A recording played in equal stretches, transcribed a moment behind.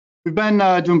We've been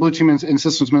doing blue team in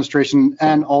systems administration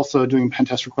and also doing pen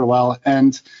tests for quite a while.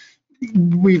 And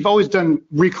we've always done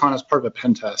Recon as part of a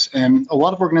pen test. And a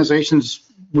lot of organizations,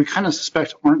 we kind of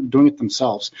suspect, aren't doing it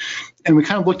themselves. And we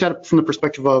kind of looked at it from the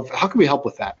perspective of how can we help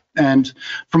with that? And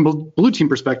from a blue team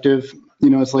perspective,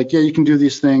 it's like, yeah, you can do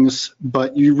these things,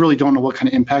 but you really don't know what kind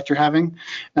of impact you're having.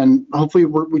 And hopefully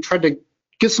we tried to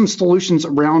get some solutions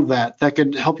around that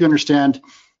could help you understand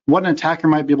what an attacker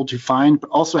might be able to find, but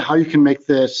also how you can make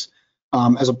this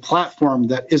as a platform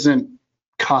that isn't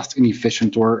cost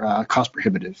inefficient or cost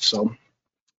prohibitive. So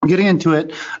getting into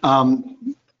it,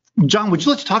 John, would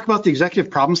you like to talk about the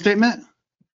executive problem statement?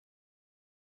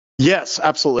 Yes,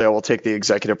 absolutely. I will take the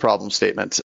executive problem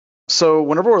statement. So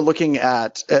whenever we're looking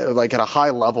at like at a high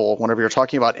level, whenever you're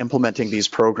talking about implementing these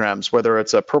programs, whether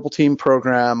it's a purple team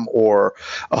program or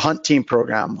a hunt team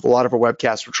program, a lot of our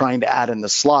webcasts we're trying to add in the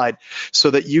slide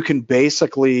so that you can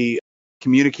basically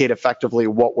communicate effectively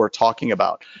what we're talking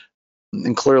about.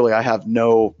 And clearly I have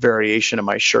no variation in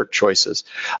my shirt choices.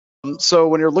 So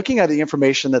when you're looking at the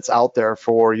information that's out there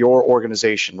for your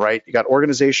organization, right? You got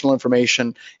organizational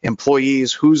information,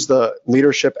 employees, who's the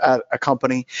leadership at a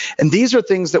company. And these are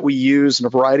things that we use in a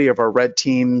variety of our red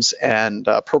teams and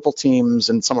purple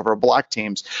teams and some of our black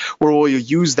teams where we'll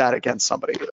use that against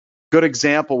somebody. A good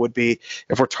example would be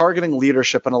if we're targeting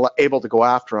leadership and able to go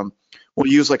after them,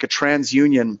 we'll use like a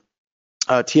TransUnion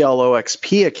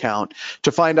TLOXP account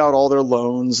to find out all their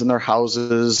loans and their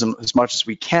houses and as much as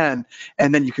we can,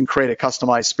 and then you can create a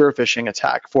customized spear phishing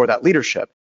attack for that leadership.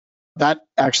 That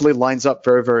actually lines up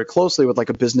very, very closely with like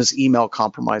a business email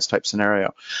compromise type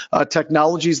scenario.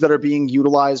 Technologies that are being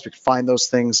utilized, we can find those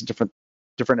things in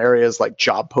different areas like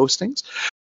job postings.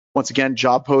 Once again,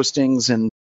 job postings and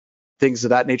things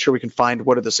of that nature, we can find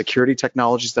what are the security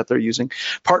technologies that they're using.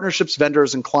 Partnerships,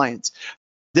 vendors, and clients.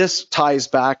 This ties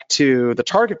back to the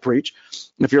target breach.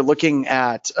 If you're looking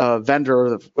at a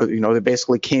vendor, they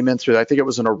basically came in through, I think it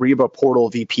was an Ariba portal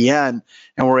VPN,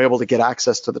 and were able to get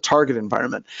access to the target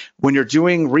environment. When you're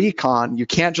doing Recon, you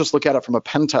can't just look at it from a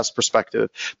pen test perspective,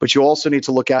 but you also need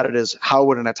to look at it as how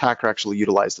would an attacker actually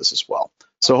utilize this as well.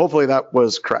 So hopefully that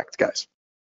was correct, guys.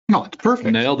 No, it's perfect.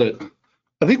 Nailed it.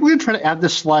 I think we're going to try to add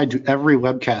this slide to every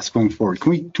webcast going forward.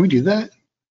 Can we do that?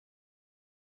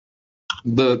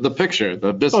 The picture,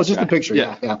 the business. Oh, just guy. the picture.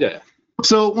 Yeah.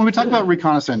 So when we talk about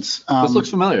reconnaissance, this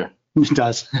looks familiar. It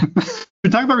does. When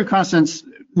we talk about reconnaissance,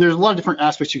 there's a lot of different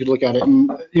aspects you could look at it. And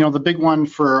the big one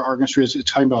for our industry is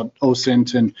talking about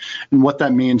OSINT and what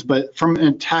that means. But from an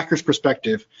attacker's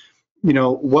perspective,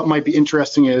 what might be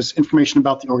interesting is information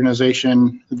about the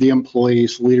organization, the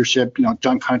employees, leadership.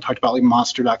 John kind of talked about like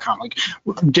monster.com, like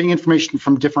getting information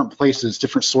from different places,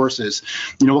 different sources.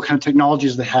 What kind of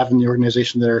technologies they have in the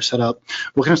organization that are set up,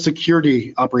 what kind of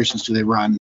security operations do they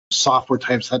run, software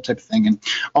types, that type of thing. And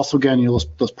also again,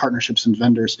 those partnerships and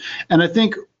vendors. And I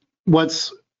think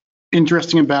what's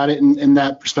interesting about it in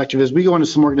that perspective is we go into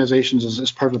some organizations as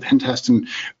part of a pen test and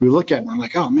we look at it and we're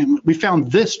like, oh man, we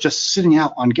found this just sitting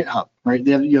out on GitHub, right?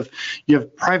 You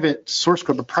have private source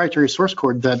code, proprietary source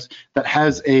code that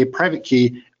has a private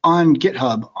key on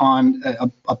GitHub on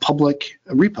a public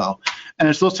repo. And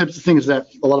it's those types of things that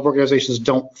a lot of organizations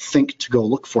don't think to go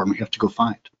look for and we have to go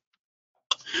find.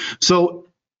 So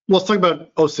let's talk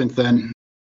about OSINT then.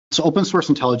 So open source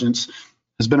intelligence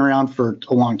has been around for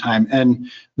a long time.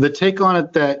 And the take on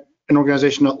it that an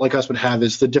organization like us would have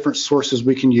is the different sources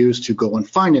we can use to go and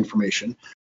find information.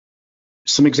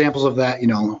 Some examples of that,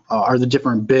 are the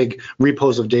different big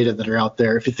repos of data that are out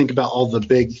there. If you think about all the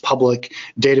big public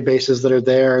databases that are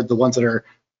there, the ones that are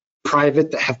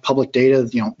private that have public data,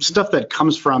 stuff that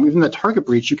comes from even the target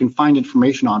breach, you can find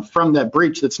information on from that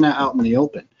breach that's now out in the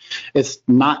open. It's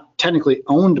not technically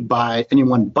owned by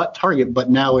anyone but Target, but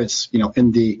now it's,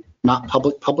 in the not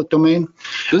public domain.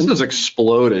 This has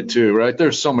exploded too, right?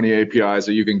 There's so many APIs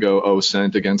that you can go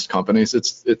OSINT against companies.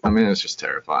 It's just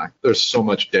terrifying. There's so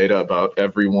much data about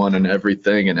everyone and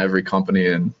everything and every company,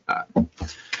 and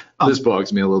this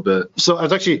bugs me a little bit. So I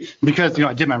was actually, because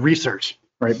I did my research,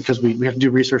 right? Because we have to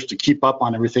do research to keep up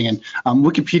on everything, and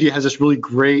Wikipedia has this really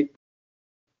great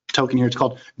token here. It's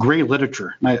called Gray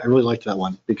Literature, and I really liked that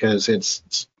one because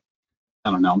it's I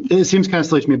don't know. It seems kind of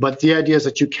silly to me, but the idea is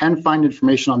that you can find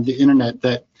information on the internet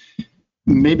that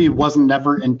maybe wasn't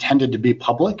never intended to be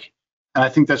public. And I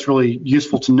think that's really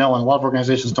useful to know. And a lot of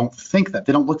organizations don't think that.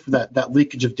 They don't look for that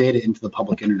leakage of data into the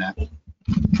public internet.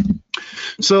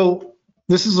 So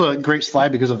this is a great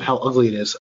slide because of how ugly it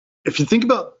is. If you think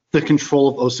about the control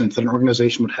of OSINT that an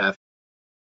organization would have,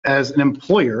 as an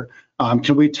employer,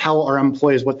 Can we tell our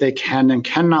employees what they can and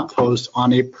cannot post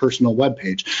on a personal web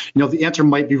page? The answer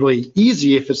might be really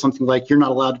easy if it's something like you're not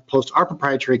allowed to post our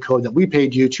proprietary code that we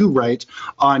paid you to write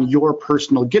on your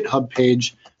personal GitHub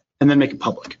page and then make it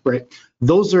public, right?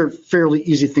 Those are fairly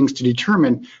easy things to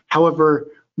determine. However,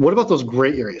 what about those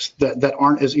gray areas that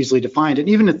aren't as easily defined? And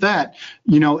even at that,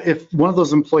 if one of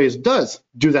those employees does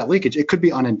do that leakage, it could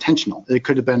be unintentional. It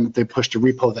could have been that they pushed a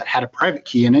repo that had a private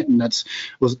key in it, and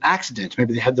was an accident.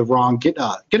 Maybe they had the wrong Git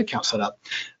account set up.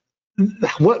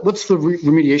 What's the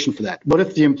remediation for that? What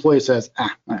if the employee says, I'm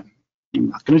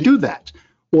not going to do that?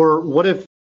 Or what if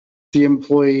the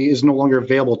employee is no longer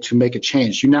available to make a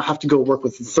change? You now have to go work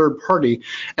with a third party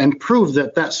and prove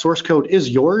that that source code is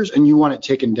yours and you want it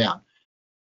taken down.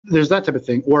 There's that type of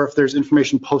thing. Or if there's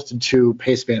information posted to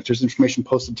Pastebin, if there's information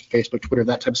posted to Facebook, Twitter,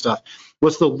 that type of stuff,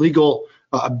 what's the legal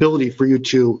ability for you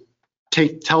to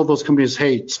tell those companies,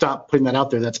 hey, stop putting that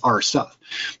out there, that's our stuff?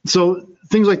 So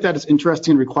things like that is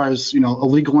interesting and requires, a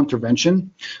legal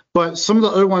intervention. But some of the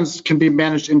other ones can be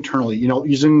managed internally,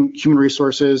 using human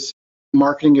resources,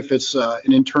 marketing if it's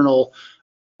an internal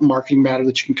marketing matter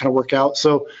that you can kind of work out.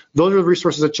 So those are the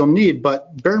resources that you'll need.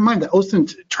 But bear in mind that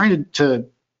OSINT trying to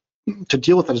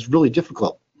deal with that is really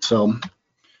difficult. So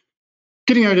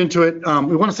getting right into it,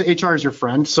 we want to say HR is your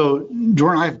friend. So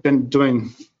Jordan and I have been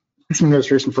doing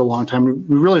administration for a long time.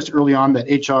 We realized early on that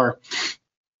HR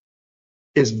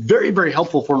is very, very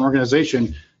helpful for an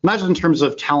organization, not just in terms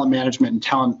of talent management and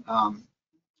talent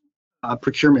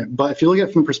procurement, but if you look at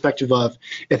it from the perspective of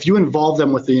if you involve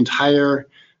them with the entire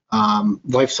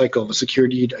life cycle of a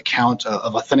security account,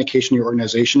 of authentication in your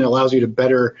organization, it allows you to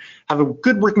better have a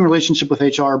good working relationship with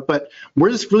HR. But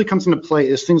where this really comes into play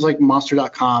is things like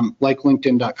monster.com, like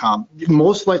linkedin.com.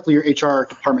 Most likely your HR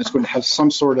department is going to have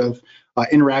some sort of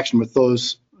interaction with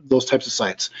those types of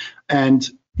sites. And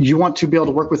you want to be able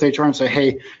to work with HR and say,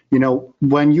 hey,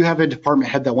 when you have a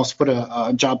department head that wants to put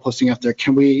a job posting out there,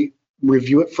 can we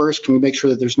review it first? Can we make sure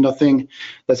that there's nothing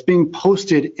that's being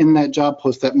posted in that job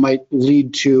post that might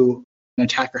lead to an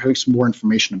attacker having some more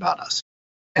information about us?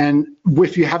 And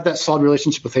if you have that solid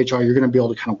relationship with HR, you're going to be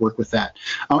able to kind of work with that.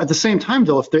 At the same time,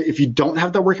 though, if you don't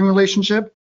have that working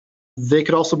relationship, they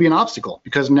could also be an obstacle,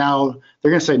 because now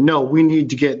they're going to say, no, we need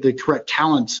to get the correct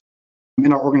talent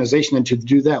in our organization, and to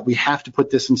do that, we have to put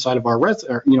this inside of our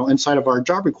inside of our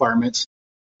job requirements,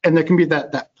 and there can be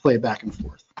that play back and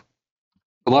forth.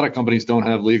 A lot of companies don't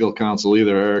have legal counsel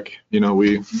either, Eric.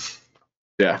 It's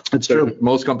true.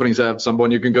 Most companies have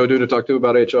someone you can go to talk to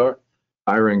about HR,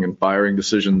 hiring and firing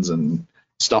decisions and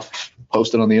stuff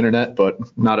posted on the internet, but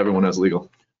not everyone has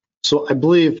legal. So I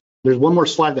believe there's one more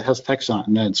slide that has text on it,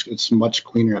 and then it's much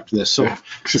cleaner after this. So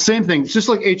it's the same thing. Just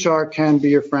like HR can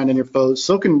be your friend and your foe,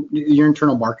 so can your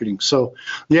internal marketing. So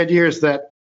the idea is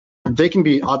that they can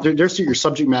be, they're your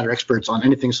subject matter experts on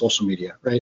anything social media,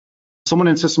 right? Someone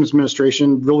in systems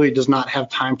administration really does not have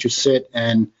time to sit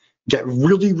and get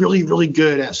really, really, really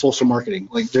good at social marketing.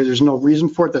 Like there's no reason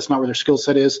for it. That's not where their skill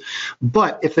set is.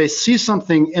 But if they see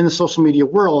something in the social media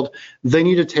world, they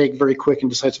need to take very quick and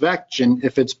decisive action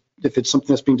if it's something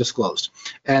that's being disclosed.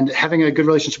 And having a good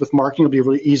relationship with marketing will be a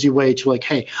really easy way to like,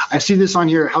 hey, I see this on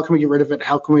here. How can we get rid of it?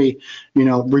 How can we,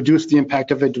 reduce the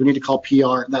impact of it? Do we need to call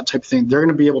PR? That type of thing. They're going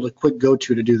to be able to quick go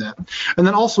to do that. And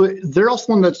then also, they're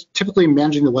also one that's typically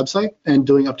managing the website and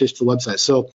doing updates to the website.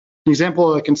 So an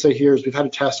example I can say here is we've had a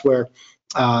test where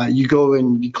you go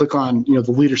and you click on,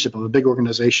 the leadership of a big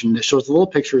organization. It shows the little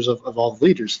pictures of all the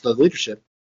leaders, the leadership.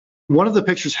 One of the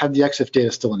pictures had the EXIF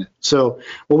data still in it. So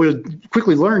what we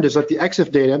quickly learned is that the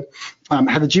EXIF data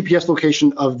had the GPS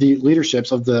location of the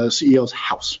leaderships of the CEO's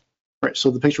house. Right.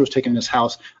 So the picture was taken in his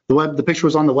house. The picture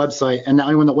was on the website, and now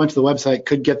anyone that went to the website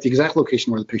could get the exact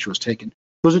location where the picture was taken.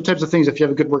 Those are the types of things, if you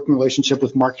have a good working relationship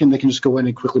with marketing, they can just go in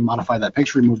and quickly modify that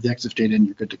picture, remove the EXIF data, and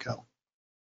you're good to go.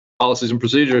 Policies and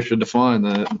procedures should define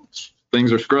that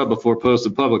things are scrubbed before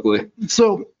posted publicly.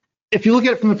 So if you look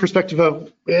at it from the perspective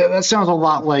of, that sounds a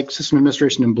lot like system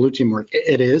administration and blue team work.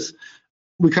 It is.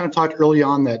 We kind of talked early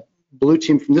on that blue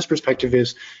team from this perspective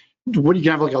is, what you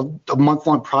can have like a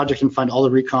month-long project and find all the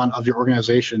recon of your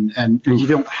organization, and you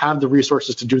don't have the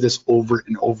resources to do this over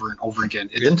and over and over again.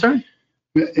 Intern?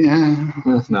 Yeah.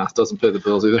 No, it doesn't pay the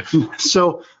bills either.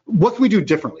 So what can we do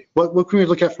differently? What can we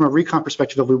look at from a recon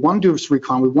perspective? If we want to do this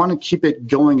recon, we want to keep it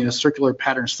going in a circular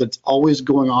pattern so that's always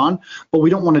going on, but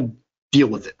we don't want to deal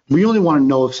with it. We only want to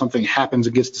know if something happens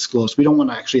and gets disclosed. We don't want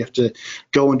to actually have to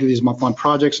go and do these month-long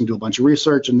projects and do a bunch of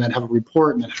research and then have a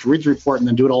report and then have to read the report and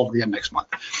then do it all over again next month.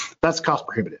 That's cost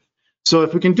prohibitive. So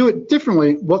if we can do it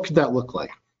differently, what could that look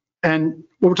like? And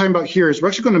what we're talking about here is we're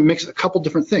actually going to mix a couple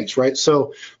different things, right?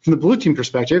 So from the blue team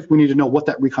perspective, we need to know what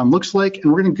that recon looks like,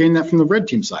 and we're going to gain that from the red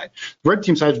team side. The red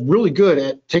team side is really good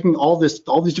at taking all these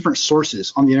different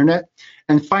sources on the internet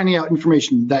and finding out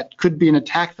information that could be an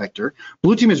attack vector.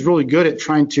 Blue team is really good at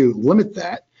trying to limit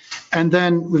that. And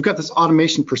then we've got this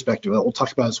automation perspective that we'll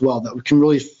talk about as well, that we can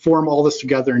really form all this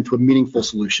together into a meaningful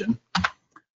solution.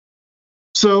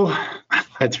 So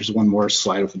there's one more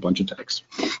slide with a bunch of text.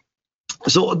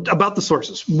 So about the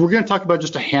sources, we're going to talk about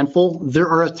just a handful. There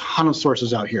are a ton of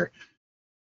sources out here.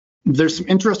 There's some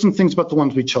interesting things about the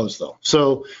ones we chose, though.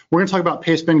 So we're going to talk about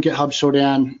Pastebin, GitHub,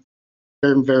 Shodan,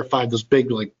 Verified, those big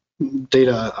like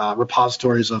data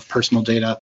repositories of personal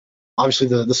data. Obviously,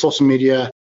 the social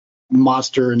media,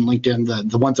 Monster and LinkedIn,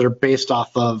 the ones that are based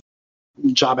off of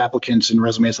job applicants and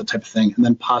resumes, that type of thing. And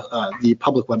then the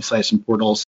public websites and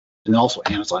portals. And also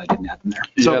Amazon, I didn't have them there.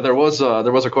 So, yeah, there was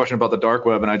a question about the dark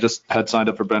web, and I just had signed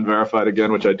up for Ben Verified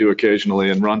again, which I do occasionally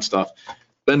and run stuff.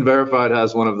 Ben Verified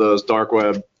has one of those dark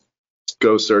web,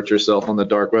 go search yourself on the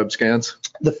dark web scans.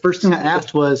 The first thing I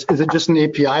asked was, is it just an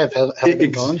API of how it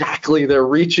been going? Exactly. They're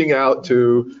reaching out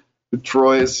to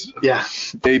Troy's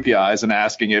APIs and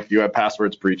asking if you have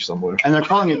passwords breached somewhere. And they're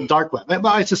calling it dark web. Well,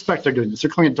 I suspect they're doing this. They're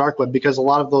calling it dark web because a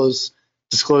lot of those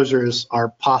disclosures are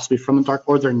possibly from the dark,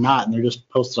 or they're not, and they're just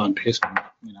posted on Pastebin,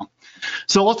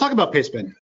 So let's talk about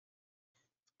Pastebin.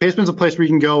 Pastebin's a place where you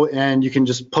can go and you can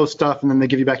just post stuff, and then they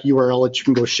give you back a URL that you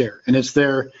can go share. And it's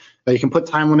there. You can put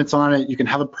time limits on it. You can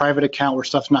have a private account where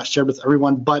stuff's not shared with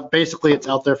everyone, but basically it's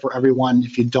out there for everyone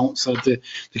if you don't set up the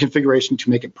configuration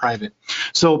to make it private.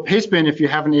 So Pastebin, if you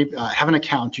have an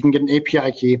account, you can get an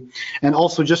API key, and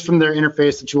also just from their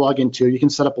interface that you log into, you can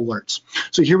set up alerts.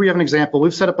 So here we have an example.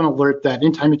 We've set up an alert that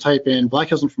anytime you type in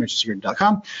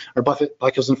blackhillsinformationsecurity.com or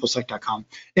blackhillsinfosec.com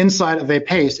inside of a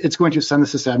paste, it's going to send the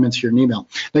sysadmin to your email.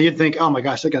 Now you'd think, oh my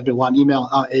gosh, that got to be a lot of email.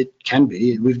 It can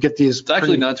be. We get these. It's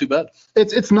actually not too bad.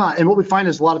 It's not. And what we find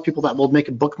is a lot of people that will make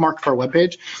a bookmark for our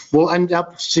webpage will end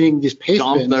up seeing these Pastebins.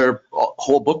 Dump their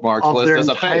whole bookmarks list their as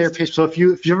a entire paste. paste. So if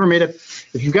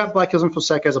you've got Black Hills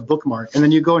InfoSec as a bookmark, and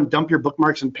then you go and dump your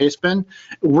bookmarks in Pastebin,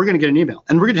 we're going to get an email,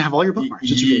 and we're going to have all your bookmarks.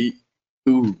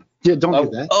 Ooh. Yeah, don't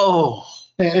do that. Oh.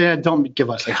 Yeah, don't give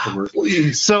us extra work.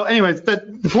 Please. So anyways,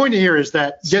 the point here is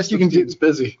that yes, you can do. It's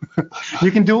busy.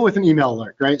 You can do it with an email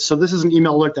alert, right? So this is an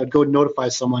email alert that would go notify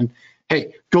someone,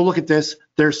 hey, go look at this.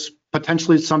 There's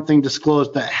potentially something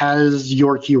disclosed that has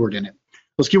your keyword in it.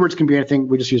 Those keywords can be anything.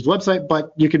 We just use the website,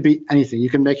 but you could be anything. You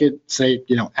can make it say,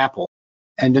 Apple,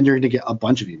 and then you're going to get a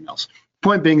bunch of emails.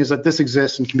 Point being is that this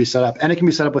exists and can be set up, and it can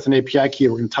be set up with an API key.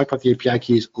 We're going to talk about the API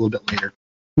keys a little bit later.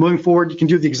 Moving forward, you can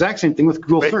do the exact same thing with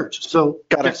Google Search. So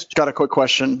got a quick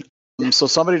question. So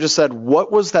somebody just said,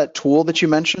 what was that tool that you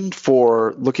mentioned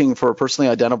for looking for personally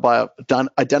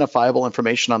identifiable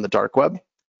information on the dark web?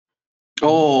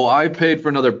 Oh, I paid for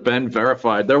another Ben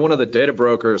Verified. They're one of the data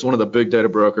brokers, one of the big data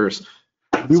brokers.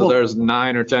 So there's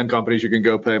 9 or 10 companies you can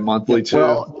go pay monthly to.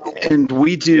 Well, and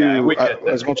we do,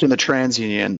 as mentioned, the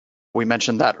TransUnion. We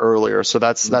mentioned that earlier. So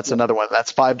that's another one.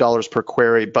 That's $5 per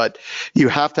query, but you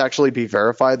have to actually be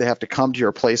verified. They have to come to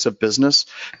your place of business.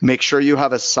 Make sure you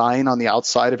have a sign on the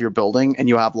outside of your building and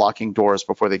you have locking doors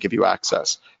before they give you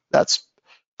access. That's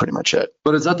pretty much it.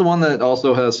 But is that the one that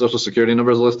also has social security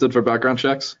numbers listed for background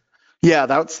checks? Yeah,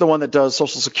 that's the one that does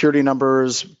social security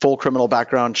numbers, full criminal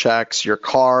background checks, your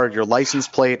card, your license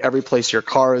plate, every place your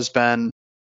car has been,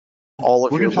 all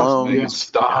of your loans.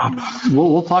 Stop.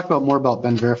 We'll talk about more about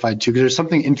Ben Verified too, because there's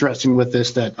something interesting with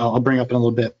this that I'll bring up in a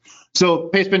little bit. So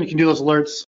Pastebin, you can do those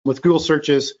alerts with Google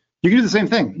searches. You can do the same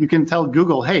thing. You can tell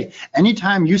Google, hey,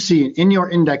 anytime you see in your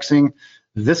indexing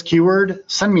this keyword,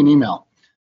 send me an email,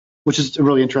 which is a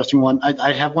really interesting one.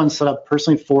 I have one set up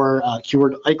personally for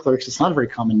keyword iClerks. It's not a very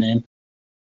common name.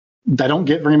 I don't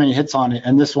get very many hits on it.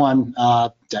 And this one,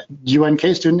 UNK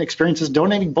student experiences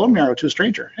donating bone marrow to a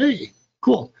stranger. Hey,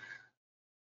 cool.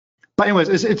 But anyways,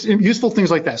 it's useful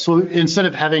things like that. So instead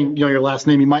of having your last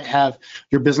name, you might have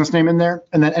your business name in there.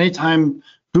 And then anytime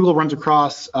Google runs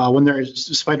across when they're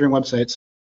spidering websites,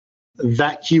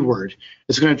 that keyword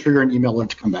is going to trigger an email alert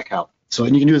to come back out. So,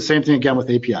 and you can do the same thing again with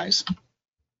APIs.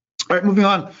 All right, moving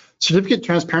on. Certificate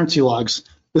transparency logs.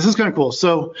 This is kind of cool.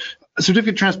 So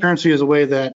certificate transparency is a way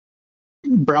that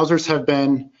browsers have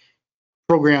been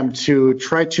programmed to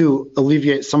try to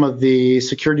alleviate some of the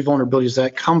security vulnerabilities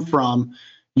that come from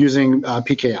using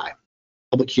PKI,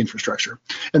 public key infrastructure.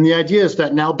 And the idea is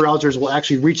that now browsers will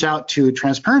actually reach out to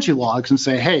transparency logs and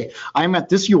say, hey, I'm at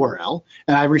this URL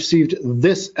and I received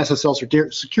this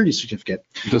SSL security certificate.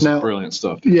 This is brilliant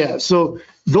stuff. Yeah, so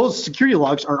those security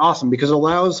logs are awesome because it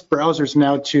allows browsers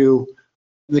now to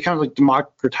they kind of like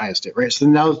democratized it, right? So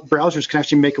now browsers can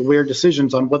actually make aware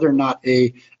decisions on whether or not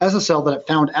a SSL that it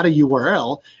found at a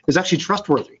URL is actually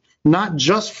trustworthy. Not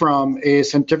just from a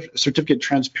certificate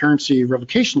transparency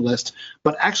revocation list,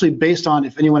 but actually based on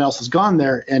if anyone else has gone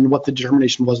there and what the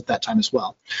determination was at that time as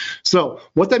well. So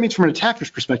what that means from an attacker's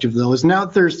perspective, though, is now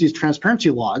there's these transparency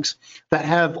logs that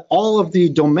have all of the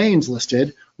domains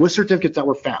listed with certificates that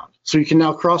were found. So you can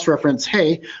now cross-reference,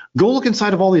 hey, go look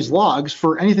inside of all these logs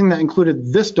for anything that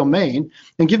included this domain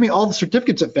and give me all the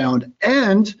certificates it found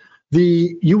and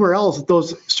the URLs that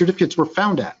those certificates were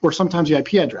found at, or sometimes the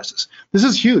IP addresses. This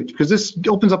is huge because this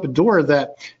opens up a door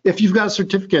that if you've got a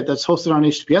certificate that's hosted on an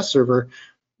HTTPS server,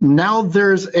 now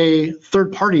there's a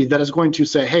third party that is going to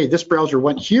say, hey, this browser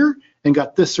went here and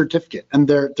got this certificate, and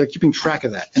they're keeping track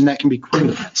of that, and that can be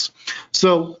queried against.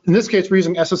 So in this case, we're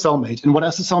using SSLmate, and what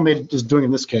SSLmate is doing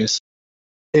in this case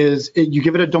is you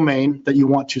give it a domain that you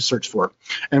want to search for.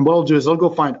 And what it'll do is it'll go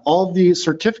find all the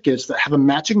certificates that have a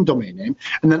matching domain name.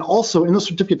 And then also in those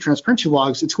certificate transparency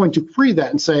logs, it's going to query that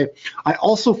and say, I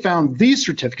also found these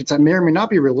certificates that may or may not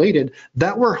be related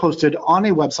that were hosted on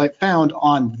a website found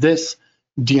on this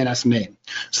DNS name.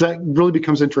 So that really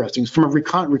becomes interesting. From a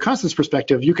reconnaissance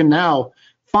perspective, you can now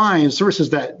find services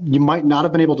that you might not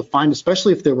have been able to find,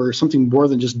 especially if there were something more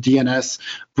than just DNS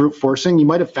brute forcing. You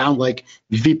might have found like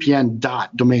VPN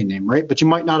dot domain name, right? But you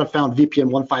might not have found VPN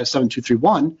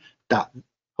 157.231 dot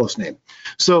host name.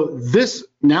 So this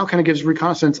now kind of gives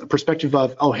reconnaissance a perspective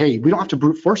of, oh, hey, we don't have to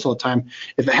brute force all the time.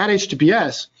 If it had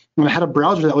HTTPS, when it had a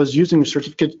browser that was using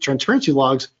certificate transparency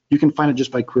logs, you can find it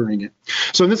just by querying it.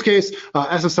 So in this case,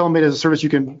 SSLmate is a service you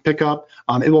can pick up.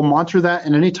 It will monitor that,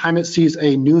 and anytime it sees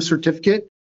a new certificate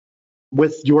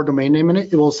with your domain name in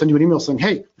it, it will send you an email saying,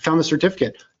 hey, I found the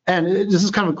certificate. And this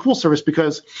is kind of a cool service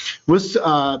because with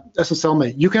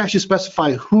SSLmate, you can actually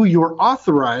specify who your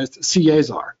authorized CAs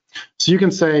are. So you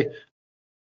can say,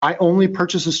 I only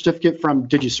purchase a certificate from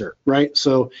DigiCert, right?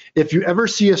 So if you ever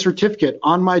see a certificate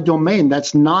on my domain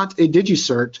that's not a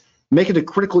DigiCert, make it a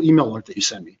critical email alert that you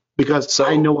send me because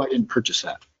I know I didn't purchase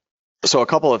that. So a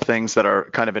couple of things that are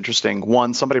kind of interesting.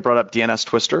 One, somebody brought up DNS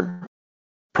Twister.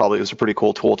 Probably was a pretty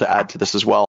cool tool to add to this as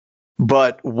well.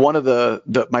 But one of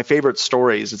my favorite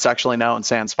stories, it's actually now in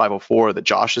SANS 504 that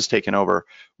Josh has taken over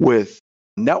with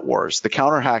NetWars. The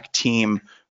counterhack team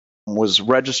was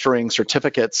registering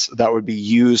certificates that would be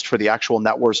used for the actual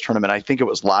NetWars tournament. I think it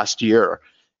was last year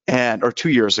or 2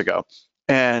 years ago.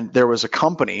 And there was a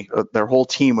company, their whole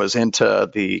team was into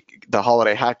the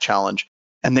Holiday Hack Challenge,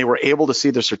 and they were able to see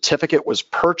the certificate was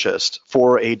purchased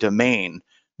for a domain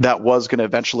that was going to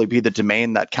eventually be the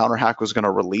domain that counterhack was going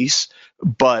to release.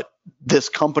 But this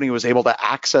company was able to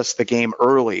access the game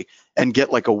early and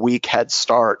get like a week head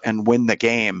start and win the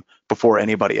game before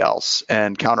anybody else.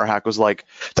 And counterhack was like,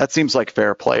 that seems like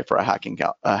fair play for a hacking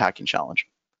challenge.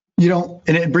 You know,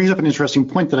 and it brings up an interesting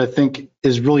point that I think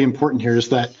is really important here is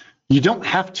that you don't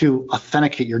have to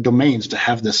authenticate your domains to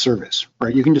have this service,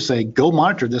 right? You can just say, go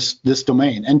monitor this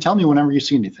domain and tell me whenever you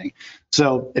see anything.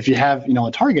 So if you have,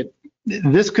 a target,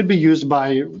 this could be used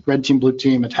by red team, blue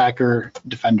team, attacker,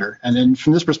 defender. And then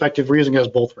from this perspective, we're using it as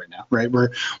both right now, right?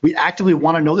 Where we actively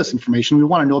want to know this information. We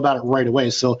want to know about it right away.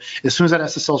 So as soon as that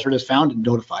SSL cert is found,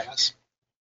 notify us.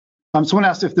 Someone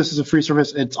asked if this is a free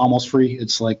service. It's almost free.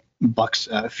 It's like bucks,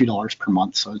 a few dollars per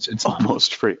month. So it's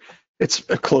almost free. It's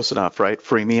close enough, right?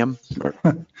 Freemium.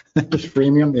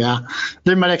 Freemium, yeah.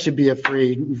 There might actually be a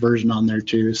free version on there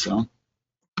too. So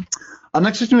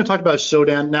next, I'm going to talk about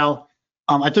Shodan. Now,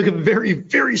 I took a very,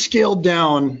 very scaled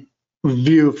down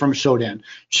view from Shodan.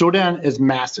 Shodan is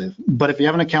massive, but if you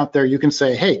have an account there, you can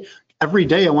say, hey, every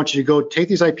day I want you to go take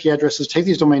these IP addresses, take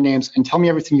these domain names, and tell me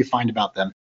everything you find about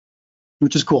them,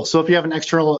 which is cool. So if you have an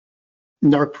external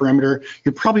network perimeter,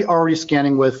 you're probably already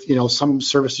scanning with some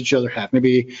service that you other have,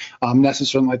 maybe Nessus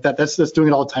or something like that. That's doing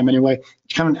it all the time anyway.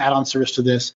 It's kind of an add-on service to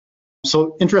this.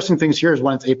 So interesting things here is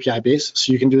when it's API based,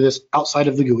 so you can do this outside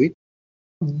of the GUI.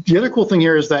 The other cool thing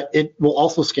here is that it will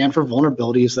also scan for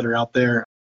vulnerabilities that are out there.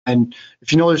 And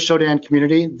if you know the Shodan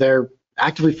community, they're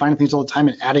actively finding things all the time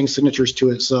and adding signatures to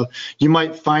it. So you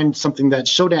might find something that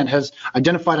Shodan has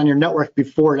identified on your network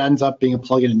before it ends up being a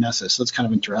plugin in Nessus. So that's kind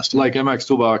of interesting. Like MX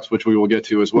Toolbox, which we will get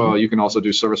to as well. You can also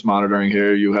do service monitoring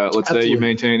here. You have, let's say you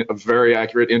maintain a very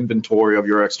accurate inventory of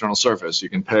your external service. You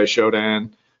can pay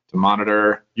Shodan to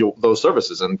monitor those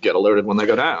services and get alerted when they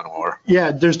go down.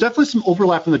 Yeah, there's definitely some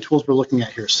overlap in the tools we're looking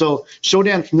at here. So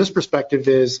Shodan from this perspective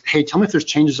is, hey, tell me if there's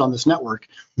changes on this network,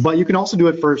 but you can also do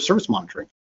it for service monitoring.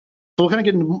 So we'll kind of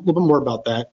get into a little bit more about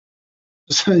that.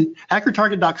 So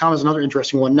HackerTarget.com is another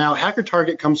interesting one. Now,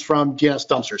 HackerTarget comes from DNS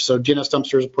Dumpster. So DNS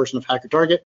Dumpster is a portion of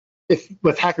HackerTarget. if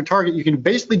with Hacker Target, you can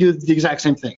basically do the exact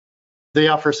same thing. They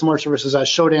offer similar services as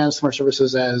Shodan, similar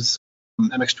services as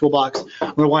MX Toolbox.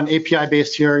 We're one API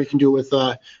based here. You can do it with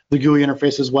the GUI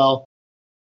interface as well.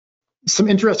 Some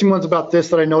interesting ones about this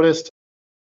that I noticed.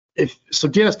 So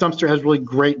DNS Dumpster has really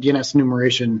great DNS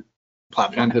enumeration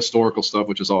platform. And historical stuff,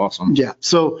 which is awesome. Yeah.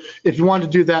 So if you want to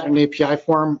do that in an API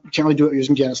form, you can't really do it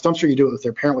using DNS Dumpster. You do it with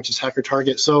their parent, which is Hacker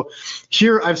Target. So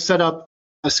here I've set up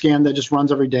a scan that just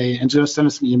runs every day and it's going to send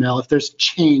us an email if there's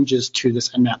changes to this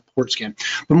Nmap port scan.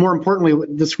 But more importantly,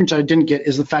 the screenshot I didn't get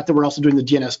is the fact that we're also doing the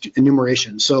DNS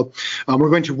enumeration. So we're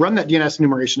going to run that DNS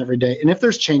enumeration every day. And if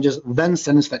there's changes, then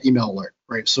send us that email alert,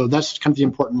 right? So that's kind of the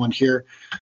important one here.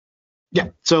 Yeah,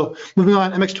 so moving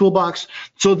on, MX Toolbox.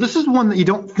 So this is one that you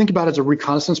don't think about as a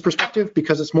reconnaissance perspective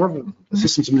because it's more of a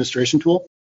systems administration tool.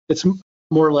 It's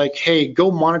more like, hey,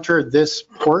 go monitor this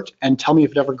port and tell me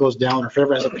if it ever goes down or if it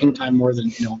ever has a ping time more than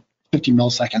 50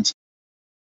 milliseconds.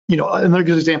 Another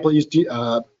good example I used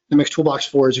MX Toolbox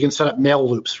for is you can set up mail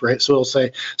loops, right? So it'll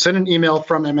say, send an email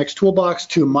from MX Toolbox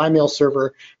to my mail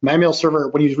server. My mail server,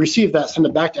 when you receive that, send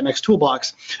it back to MX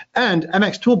Toolbox. And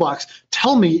MX Toolbox,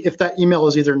 tell me if that email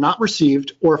is either not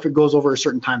received or if it goes over a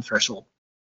certain time threshold.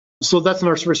 So that's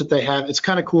another service that they have. It's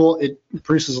kind of cool. It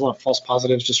produces a lot of false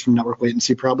positives just from network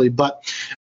latency probably, but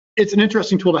it's an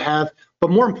interesting tool to have. But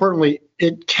more importantly,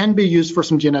 it can be used for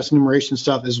some DNS enumeration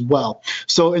stuff as well.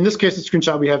 So in this case, the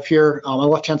screenshot we have here, on the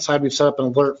left-hand side, we've set up an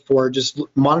alert for just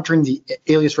monitoring the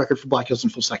alias record for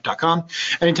blackhillsinfosec.com.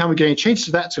 Anytime we get any changes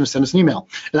to that, it's going to send us an email.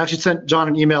 It actually sent John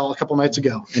an email a couple nights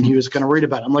ago, and he was kind of worried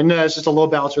about it. I'm like, no, it's just a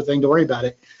load balancer thing. Don't worry about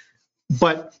it.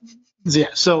 But yeah,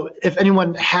 so if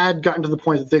anyone had gotten to the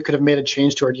point that they could have made a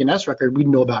change to our DNS record, we'd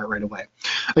know about it right away.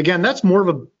 Again, that's more of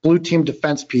a blue team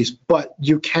defense piece, but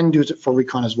you can use it for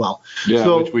recon as well. Yeah,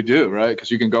 so, which we do, right? Because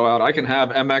you can go out, I can have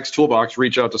MX Toolbox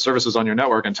reach out to services on your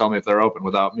network and tell me if they're open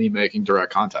without me making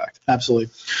direct contact. Absolutely.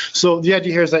 So the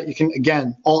idea here is that you can,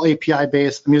 again, all API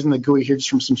based. I'm using the GUI here just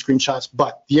from some screenshots,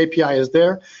 but the API is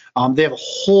there. They have a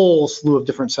whole slew of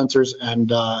different sensors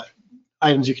and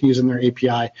items you can use in their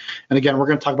API. And again, we're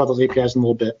going to talk about those APIs in a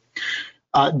little bit.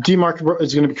 DMARC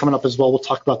is going to be coming up as well. We'll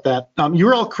talk about that.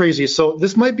 URL crazy. So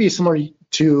this might be similar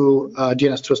to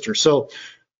DNS Twister. So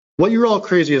what URL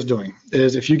crazy is doing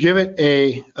is if you give it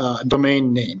a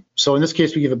domain name, so in this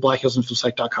case, we give it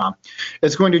blackhillsinfosec.com,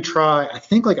 it's going to try, I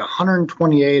think like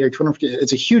 128 or 250,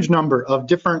 it's a huge number of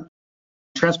different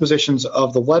transpositions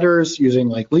of the letters using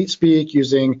like LeetSpeak,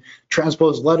 using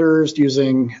transposed letters,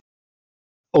 using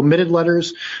omitted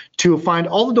letters to find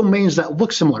all the domains that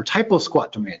look similar, typo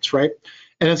squat domains, right?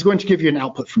 And it's going to give you an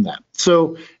output from that.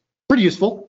 So pretty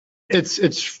useful. It's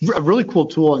a really cool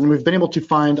tool, and we've been able to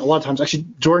find a lot of times. Actually,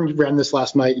 Jordan ran this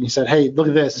last night, and he said, hey, look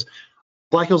at this.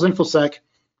 Black Hills InfoSec,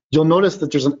 you'll notice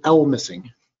that there's an L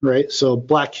missing, right? So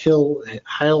Black Hill,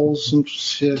 Hills.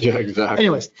 Yeah, exactly.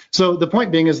 Anyways, so the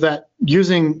point being is that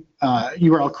using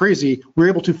URL crazy, we're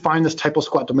able to find this typo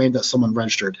squat domain that someone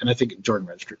registered, and I think Jordan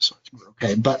registered, so we're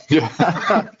okay. But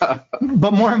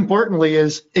but more importantly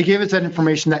is it gave us that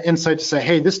information, that insight to say,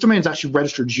 hey, this domain is actually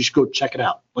registered. You should go check it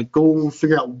out. Like go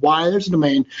figure out why there's a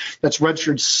domain that's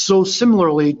registered so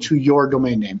similarly to your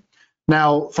domain name.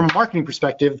 Now, from a marketing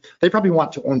perspective, they probably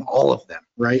want to own all of them,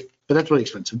 right? But that's really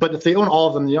expensive. But if they own all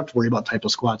of them, you don't have to worry about typo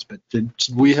squats. But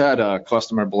we had a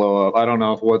customer blow up. I don't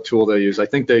know what tool they use. I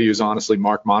think they use, honestly,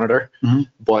 Mark Monitor. Mm-hmm.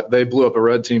 But they blew up a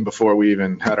red team before we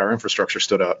even had our infrastructure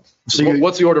stood up. So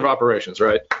what's the order of operations,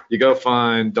 right? You go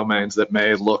find domains that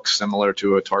may look similar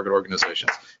to a target organization.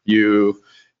 You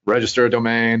register a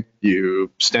domain,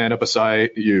 you stand up a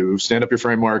site, you stand up your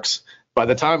frameworks. By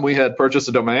the time we had purchased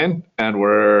a domain and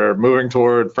we're moving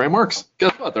toward frameworks,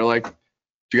 guess what? They're like,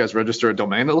 do you guys register a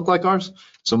domain that look like ours?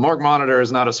 So Mark Monitor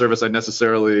is not a service I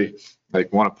necessarily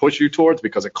want to push you towards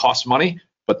because it costs money,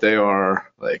 but they're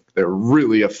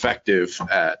really effective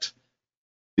at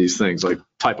these things like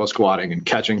typo squatting and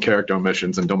catching character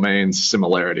omissions and domain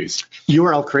similarities.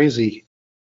 URL crazy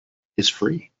is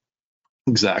free.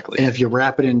 Exactly. And if you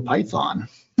wrap it in Python,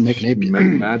 make an API.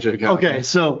 Make magic happen. Okay,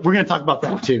 so we're going to talk about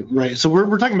that too, right? So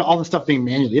we're talking about all the stuff being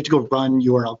manual. You have to go run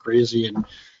URL crazy and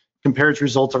compare its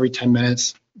results every 10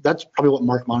 minutes. That's probably what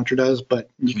Mark Monitor does, but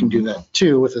you can do that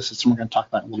too with a system we're going to talk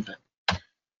about in a little bit.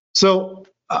 So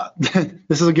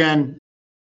this is, again,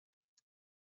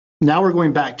 now we're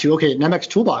going back to, okay, in MX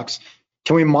Toolbox,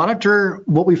 can we monitor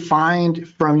what we find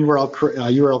from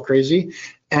URL crazy?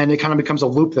 And it kind of becomes a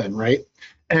loop then, right?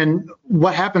 And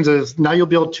what happens is now you'll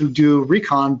be able to do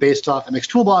recon based off MX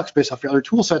Toolbox, based off your other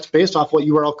tool sets, based off what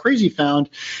URL crazy found.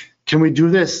 Can we do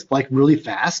this like really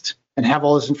fast and have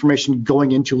all this information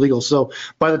going into legal? So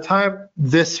by the time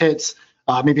this hits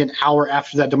maybe an hour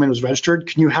after that domain was registered,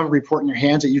 can you have a report in your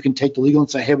hands that you can take to legal and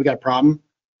say, hey, we got a problem?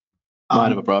 Might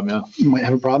have a problem, yeah. You might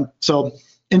have a problem. So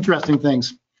interesting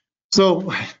things.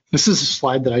 So this is a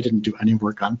slide that I didn't do any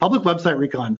work on. Public website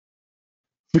recon.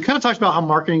 We kind of talked about how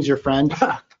marketing is your friend.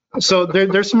 So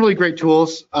there's some really great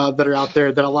tools that are out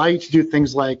there that allow you to do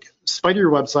things like spider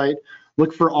your website,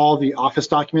 look for all the Office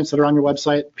documents that are on your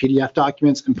website, PDF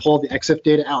documents, and pull the EXIF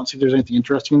data out and see if there's anything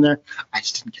interesting in there. I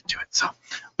just didn't get to it, so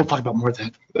we'll talk about more of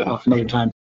that another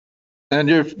time. And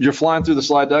you're flying through the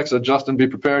slide deck, so Justin, be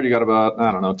prepared. You got about,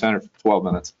 I don't know, 10 or 12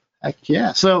 minutes. Heck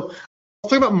yeah. So let's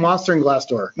talk about Monster and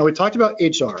Glassdoor. Now we talked about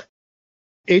HR.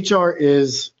 HR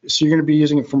is, so you're going to be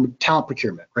using it from talent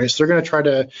procurement, right? So they're going to try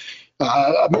to,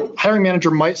 a hiring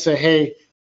manager might say, hey,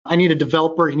 I need a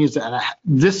developer. He needs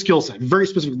this skill set, very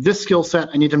specific, this skill set.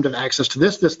 I need him to have access to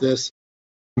this.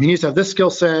 He needs to have this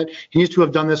skill set. He needs to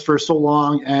have done this for so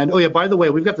long. And, oh yeah, by the way,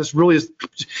 we've got this really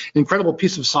incredible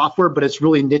piece of software, but it's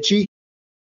really niche-y.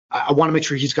 I want to make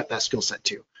sure he's got that skill set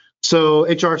too. So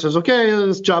HR says, okay,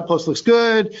 this job post looks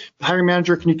good. The hiring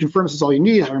manager, can you confirm this is all you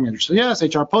need? Hiring manager says, yes.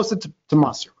 HR posts it to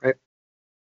Monster, right?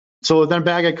 So then a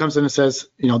bad guy comes in and says,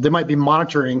 they might be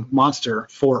monitoring Monster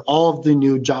for all of the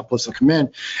new job posts that come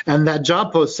in. And that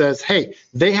job post says, hey,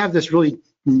 they have this really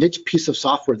niche piece of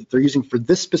software that they're using for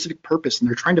this specific purpose, and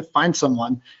they're trying to find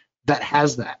someone that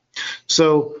has that.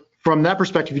 So from that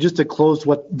perspective, you just disclose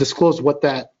what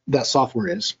that software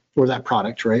is, or that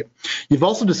product, right? You've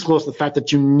also disclosed the fact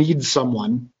that you need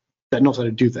someone that knows how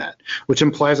to do that, which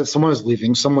implies that someone is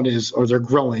leaving, or they're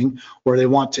growing, or they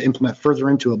want to implement further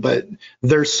into it. But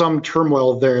there's some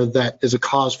turmoil there that is a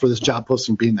cause for this job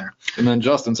posting being there. And then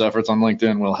Justin's efforts on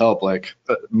LinkedIn will help, like,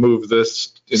 move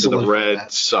this into the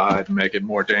red side, make it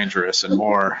more dangerous and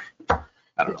more,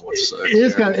 I don't know what to say. It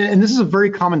is kind of, and this is a very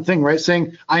common thing, right?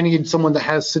 Saying, I need someone that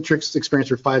has Citrix experience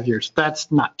for 5 years. That's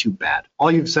not too bad.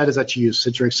 All you've said is that you use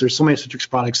Citrix. There's so many Citrix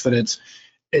products that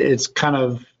it's kind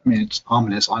of, it's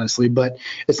ominous, honestly, but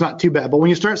it's not too bad. But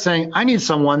when you start saying, I need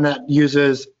someone that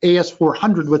uses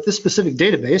AS400 with this specific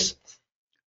database,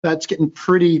 that's getting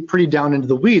pretty down into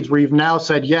the weeds, where you've now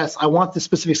said, yes, I want this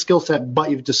specific skill set,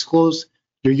 but you've disclosed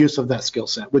your use of that skill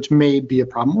set, which may be a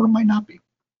problem or it might not be.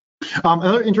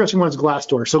 Another interesting one is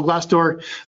Glassdoor. So Glassdoor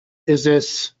is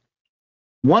this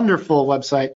wonderful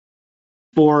website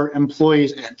for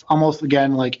employees. It's almost,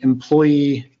 again, like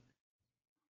employee,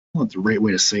 what the right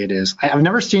way to say it is. I've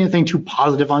never seen anything too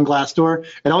positive on Glassdoor.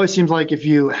 It always seems like if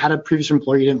you had a previous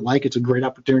employer you didn't like, it's a great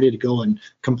opportunity to go and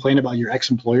complain about your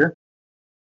ex-employer,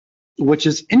 which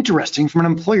is interesting from an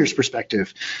employer's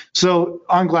perspective. So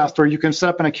on Glassdoor, you can set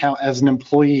up an account as an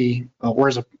employee, or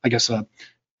as a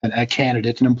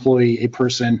candidate, an employee, a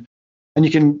person, and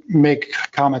you can make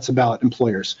comments about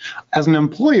employers. As an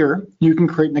employer, you can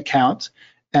create an account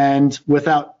and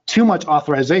without too much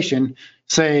authorization,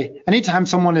 say, anytime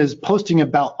someone is posting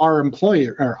about our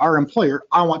employer,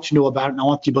 I want to know about it and I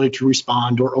want the ability to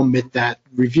respond or omit that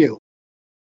review.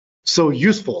 So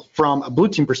useful from a blue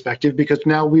team perspective, because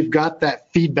now we've got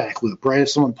that feedback loop, right? If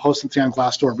someone posts something on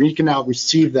Glassdoor, we can now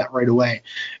receive that right away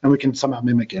and we can somehow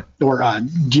mimic it or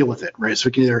deal with it, right? So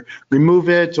we can either remove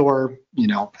it or,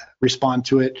 respond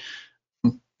to it.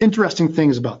 Interesting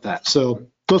things about that. So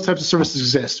those types of services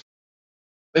exist.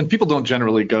 And people don't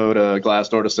generally go to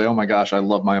Glassdoor to say, oh my gosh, I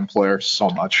love my employer so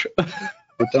much.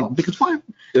 They don't, because why?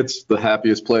 It's the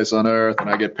happiest place on earth and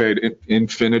I get paid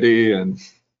infinity and...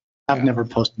 I've never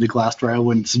posted to Glassdoor. I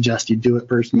wouldn't suggest you do it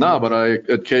personally. No, but I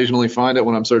occasionally find it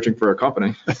when I'm searching for a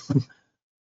company. All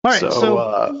right.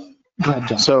 So go ahead,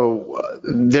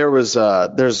 John.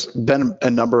 There's been a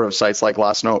number of sites like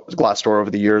Glassdoor over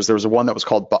the years. There was one that was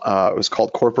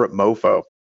called Corporate Mofo.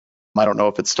 I don't know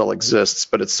if it still exists,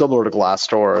 but it's similar to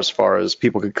Glassdoor as far as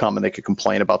people could come and they could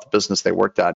complain about the business they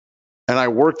worked at. And I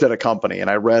worked at a company and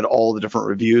I read all the different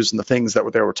reviews and the things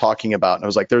that they were talking about. And I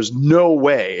was like, there's no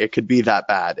way it could be that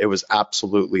bad. It was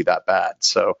absolutely that bad.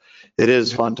 So it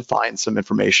is fun to find some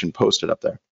information posted up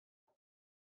there.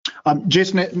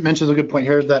 Jason mentions a good point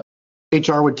here that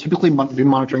HR would typically be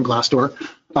monitoring Glassdoor,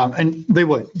 and they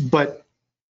would, but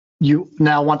you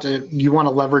now want to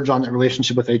leverage on that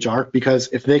relationship with HR, because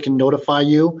if they can notify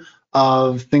you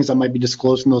of things that might be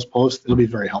disclosed in those posts, it'll be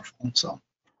very helpful. So.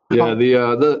 Yeah,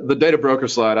 the data broker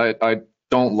slide, I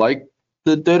don't like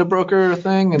the data broker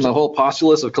thing and the whole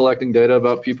postulates of collecting data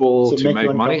about people to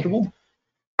make money.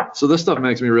 So this stuff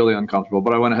makes me really uncomfortable,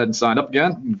 but I went ahead and signed up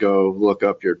again and go look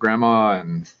up your grandma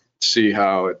and see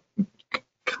how it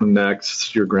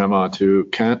connects your grandma to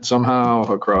Kent somehow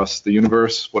across the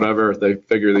universe, whatever. They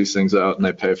figure these things out and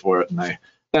they pay for it and they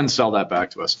then sell that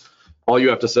back to us. All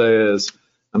you have to say is,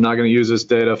 I'm not going to use this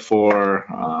data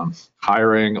for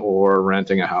hiring or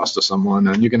renting a house to someone.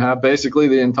 And you can have basically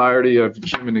the entirety of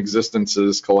human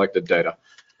existence's collected data.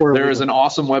 There is an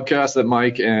awesome webcast that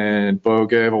Mike and Bo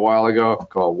gave a while ago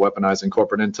called Weaponizing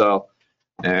Corporate Intel,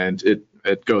 and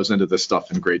it goes into this stuff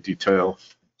in great detail.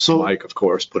 So Mike, of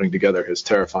course, putting together his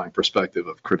terrifying perspective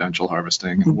of credential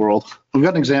harvesting in the world. We've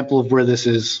got an example of where this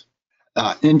is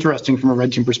interesting from a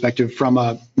red team perspective from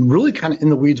a really kind of in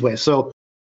the weeds way. So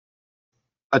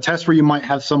a test where you might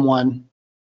have someone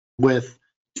with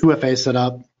 2FA set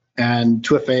up, and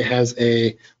 2FA has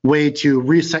a way to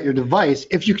reset your device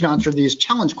if you can answer these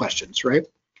challenge questions, right?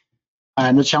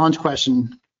 And the challenge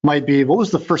question might be, what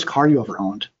was the first car you ever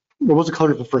owned? What was the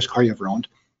color of the first car you ever owned?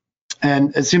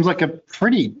 And it seems like a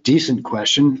pretty decent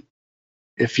question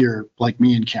if you're like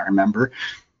me and can't remember.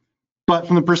 But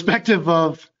from the perspective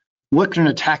of what can an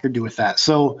attacker do with that?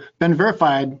 So Ben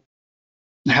Verified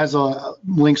has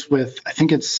links with, I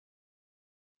think it's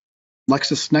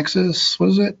LexisNexis, what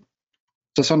is it?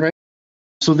 Does that sound right?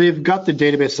 So they've got the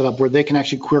database set up where they can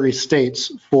actually query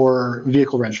states for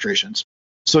vehicle registrations.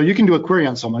 So you can do a query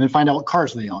on someone and find out what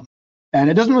cars they own. And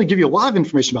it doesn't really give you a lot of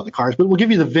information about the cars, but it will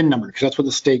give you the VIN number because that's what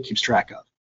the state keeps track of.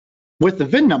 With the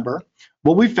VIN number,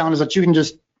 what we've found is that you can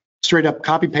just straight up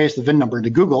copy paste the VIN number into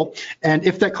Google. And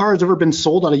if that car has ever been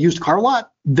sold at a used car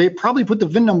lot, they probably put the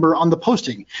VIN number on the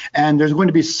posting. And there's going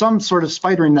to be some sort of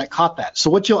spidering that caught that.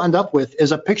 So what you'll end up with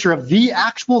is a picture of the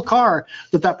actual car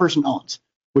that that person owns,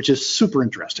 which is super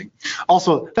interesting.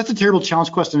 Also, that's a terrible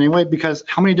challenge question anyway, because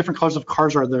how many different colors of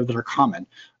cars are there that are common?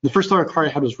 The first color car I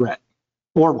had was red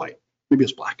or white. Maybe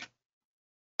it's black.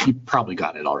 You probably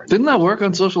got it already. Didn't that work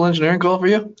on social engineering call for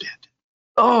you? It did.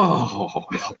 Oh,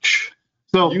 ouch.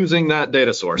 So using that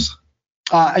data source.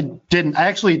 I didn't. I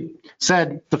actually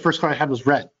said the first car I had was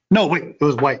red. No, wait, it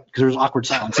was white because there was awkward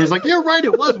silence. He's like, you're right,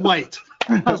 it was white.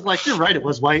 I was like, you're right, it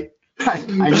was white.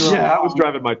 I was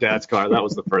driving my dad's car. That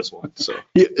was the first one. So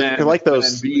you're like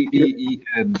those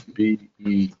BEENBE.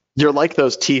 You're like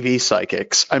those TV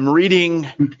psychics. I'm reading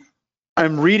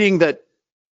that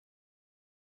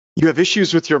you have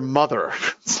issues with your mother.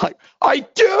 It's like, I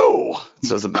do. It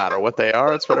doesn't matter what they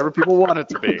are. It's whatever people want it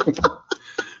to be.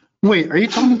 Wait, are you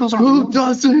telling me those are Who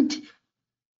doesn't?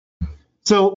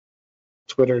 So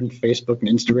Twitter and Facebook and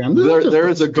Instagram. There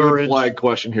is a good flag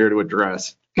question here to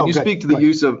address. Can you speak to the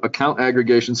use of account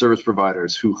aggregation service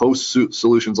providers who host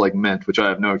solutions like Mint, which I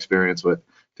have no experience with,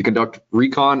 to conduct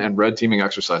recon and red teaming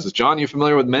exercises? John, you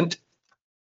familiar with Mint?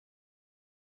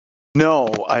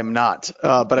 No, I'm not.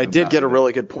 But I did get a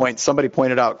really good point. Somebody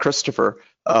pointed out, Christopher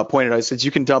pointed out, says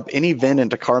you can dump any VIN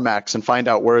into CarMax and find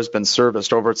out where it's been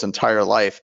serviced over its entire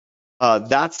life.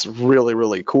 That's really,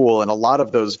 really cool. And a lot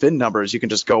of those VIN numbers, you can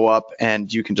just go up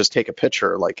and you can just take a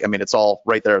picture. It's all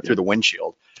right there through the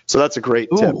windshield. So that's a great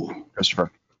tip, Christopher.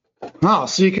 Oh,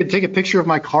 so you could take a picture of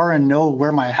my car and know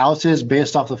where my house is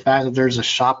based off the fact that there's a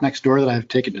shop next door that I've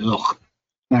taken. Ugh.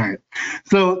 All right.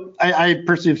 So I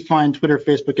personally find Twitter,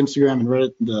 Facebook, Instagram, and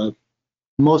Reddit the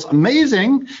most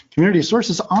amazing community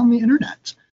sources on the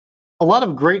internet. A lot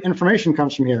of great information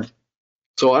comes from here.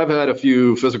 So I've had a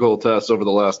few physical tests over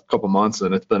the last couple months,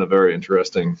 and it's been a very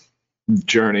interesting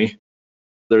journey.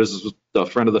 There's a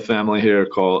friend of the family here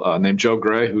named Joe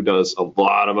Gray, who does a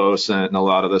lot of OSINT and a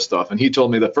lot of this stuff. And he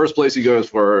told me the first place he goes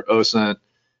for OSINT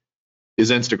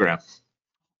is Instagram.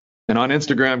 And on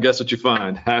Instagram, guess what you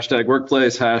find? Hashtag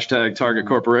workplace, hashtag target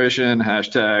corporation,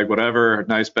 hashtag whatever,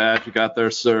 nice badge you got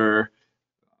there, sir.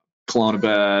 Clone a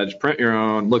badge, print your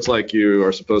own. Looks like you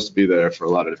are supposed to be there for a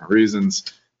lot of different reasons.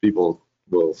 People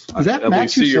will at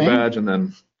least see your badge and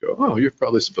then go, oh, you're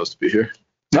probably supposed to be here.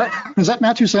 Is that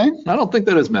Matt Hussein? I don't think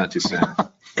that is Matt Hussein,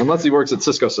 unless he works at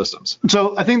Cisco Systems.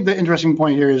 So I think the interesting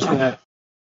point here is that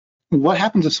what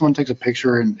happens if someone takes a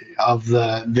picture of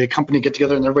the company get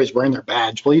together and everybody's wearing their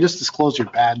badge? Well, you just disclose your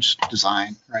badge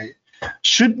design, right?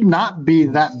 Should not be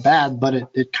that bad, but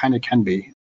it kind of can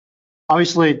be.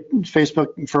 Obviously,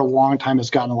 Facebook for a long time has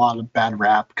gotten a lot of bad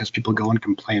rap because people go and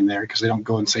complain there because they don't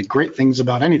go and say great things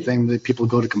about anything. That people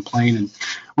go to complain. And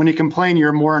when you complain,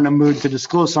 you're more in a mood to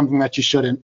disclose something that you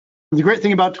shouldn't. The great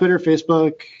thing about Twitter,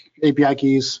 Facebook, API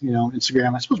keys,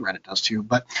 Instagram, I suppose Reddit does too,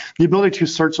 but the ability to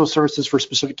search those services for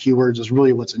specific keywords is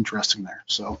really what's interesting there.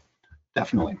 So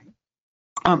definitely.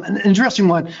 An interesting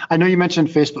one, I know you mentioned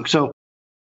Facebook. So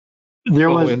there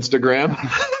was Instagram.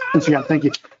 Instagram, thank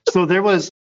you. So there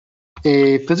was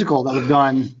a physical that was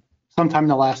done sometime in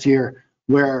the last year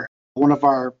where one of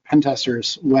our pen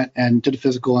testers went and did a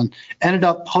physical and ended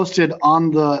up posted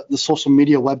on the social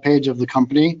media webpage of the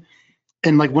company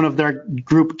in like one of their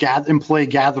group employee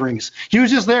gatherings. He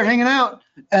was just there hanging out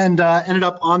and ended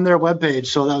up on their webpage.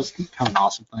 So that was kind of an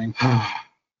awesome thing.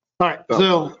 All right,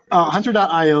 so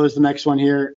hunter.io is the next one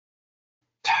here.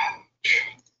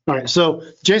 All right, so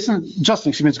Justin,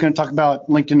 is going to talk about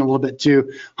LinkedIn a little bit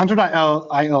too.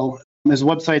 Hunter.io is a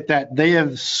website that they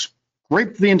have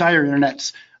scraped the entire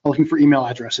internet looking for email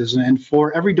addresses. And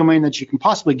for every domain that you can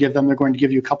possibly give them, they're going to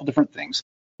give you a couple different things.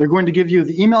 They're going to give you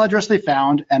the email address they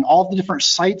found and all the different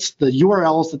sites, the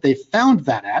URLs that they found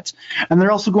that at. And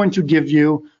they're also going to give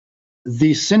you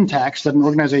the syntax that an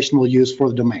organization will use for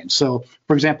the domain. So,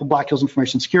 for example, Black Hills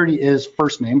Information Security is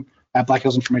first name at Black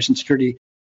Hills Information Security.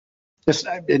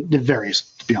 It varies,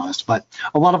 to be honest, but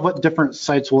a lot of what different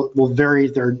sites will vary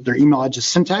their email address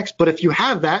syntax. But if you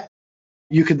have that,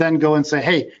 you could then go and say,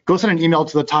 hey, go send an email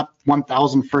to the top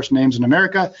 1,000 first names in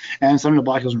America and send them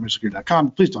to blackhillsinformationsecurity.com.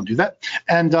 Please don't do that.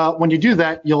 And when you do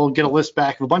that, you'll get a list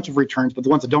back of a bunch of returns, but the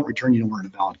ones that don't return, you don't earn a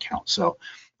valid count. So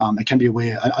it can be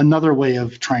another way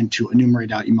of trying to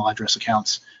enumerate out email address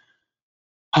accounts.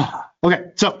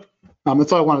 Okay, so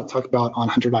that's all I want to talk about on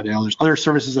hunter.io. There's other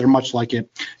services that are much like it.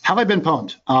 Have I been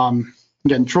pwned?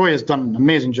 Again, Troy has done an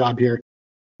amazing job here.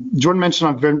 Jordan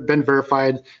mentioned I've been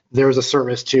verified. There's a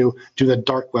service to do the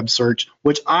dark web search,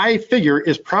 which I figure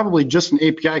is probably just an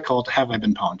API call to have I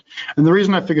been pwned. And the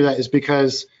reason I figure that is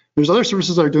because there's other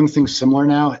services that are doing things similar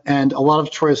now, and a lot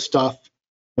of Troy's stuff,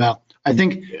 well, I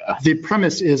think the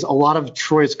premise is a lot of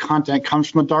Troy's content comes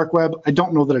from the dark web. I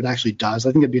don't know that it actually does.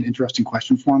 I think it'd be an interesting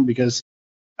question for him because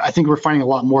I think we're finding a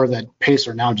lot more that pastes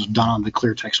are now just done on the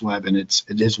clear text web, and it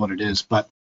is what it is. But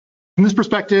from this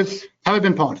perspective, have I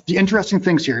been pwned? The interesting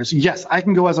things here is, yes, I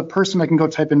can go as a person, I can go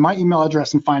type in my email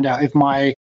address and find out if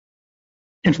my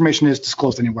information is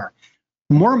disclosed anywhere.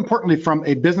 More importantly, from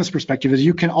a business perspective, is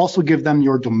you can also give them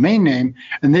your domain name,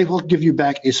 and they will give you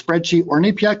back a spreadsheet or an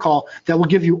API call that will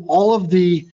give you all of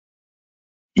the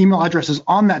email addresses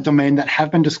on that domain that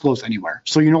have been disclosed anywhere.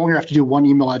 So you no longer have to do one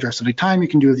email address at a time, you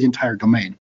can do the entire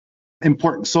domain.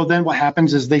 Important. So then what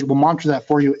happens is they will monitor that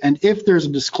for you. And if there's a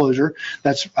disclosure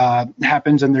that's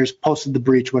happens and there's posted the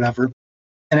breach, whatever,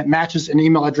 and it matches an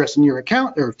email address in your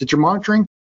account or that you're monitoring,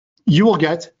 you will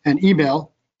get an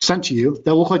email sent to you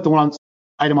that will look like the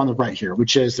item on the right here,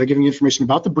 which is they're giving you information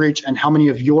about the breach and how many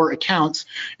of your accounts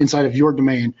inside of your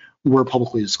domain were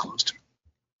publicly disclosed.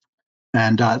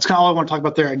 And that's kind of all I want to talk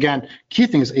about there. Again, key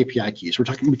thing is API keys.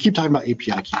 We keep talking about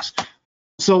API keys.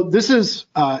 So this is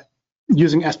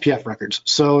using SPF records.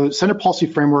 So Standard Policy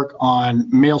Framework on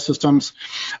mail systems.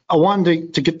 I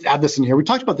wanted to add this in here. We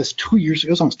talked about this 2 years ago.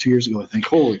 It was almost 2 years ago, I think.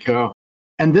 Holy cow.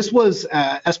 And this was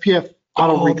SPF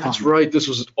auto recon. That's right. This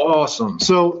was awesome.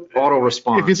 So auto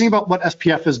response. If you think about what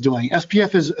SPF is doing,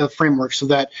 SPF is a framework so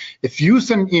that if you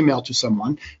send an email to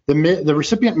someone, the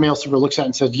recipient mail server looks at it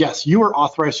and says, yes, you are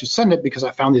authorized to send it because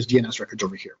I found these DNS records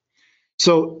over here.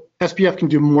 So SPF can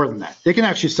do more than that. They can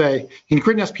actually say, you can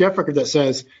create an SPF record that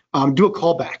says, do a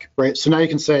callback, right? So now you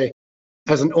can say,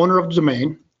 as an owner of the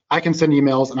domain, I can send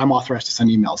emails and I'm authorized to send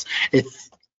emails. A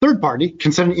third party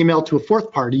can send an email to a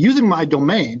fourth party using my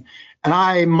domain, and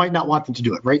I might not want them to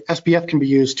do it, right? SPF can be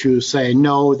used to say,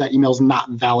 no, that email is not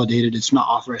validated. It's not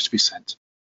authorized to be sent.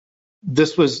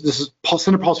 This is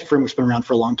Standard Policy Framework's been around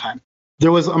for a long time.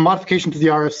 There was a modification to the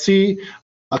RFC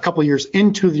a couple of years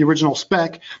into the original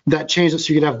spec that changed it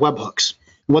so you could have webhooks.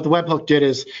 What the webhook did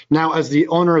is now as the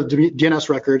owner of the DNS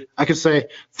record, I could say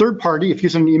third party, if you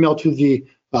send an email to the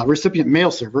recipient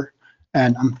mail server,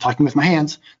 and I'm talking with my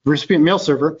hands, the recipient mail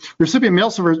server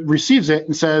receives it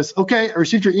and says, okay, I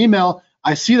received your email.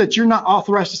 I see that you're not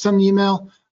authorized to send the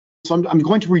email. So I'm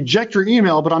going to reject your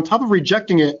email, but on top of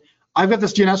rejecting it, I've got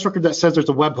this DNS record that says there's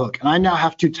a webhook, and I now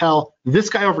have to tell this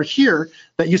guy over here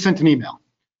that you sent an email.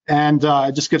 And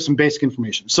just give some basic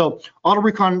information. So auto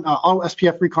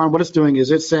SPF recon, what it's doing is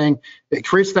it's saying it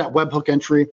creates that webhook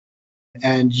entry,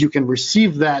 and you can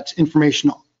receive that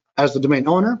information as the domain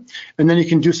owner, and then you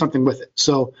can do something with it.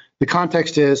 So the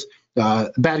context is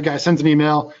bad guy sends an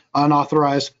email,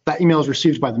 unauthorized. That email is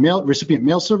received by the recipient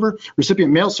mail server.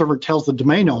 Recipient mail server tells the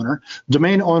domain owner.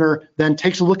 Domain owner then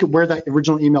takes a look at where that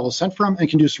original email is sent from and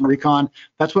can do some recon.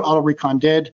 That's what auto recon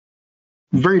did.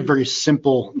 Very, very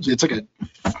simple. It's like a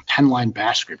 10-line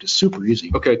bash script. It's super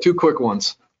easy. Okay, two quick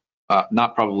ones.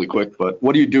 Not probably quick, but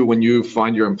what do you do when you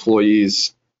find your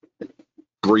employees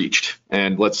breached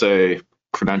and let's say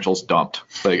credentials dumped?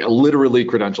 Like literally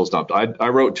credentials dumped. I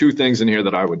wrote two things in here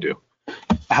that I would do.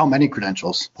 How many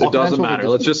credentials? It doesn't matter.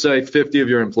 Let's just say 50 of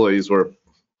your employees were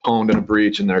owned in a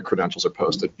breach and their credentials are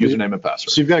posted, username and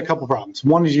password. So you've got a couple problems.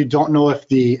 One is you don't know if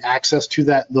the access to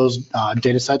those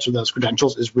data sets or those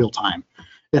credentials is real time.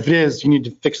 If it is, you need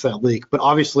to fix that leak. But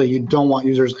obviously, you don't want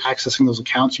users accessing those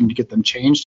accounts. You need to get them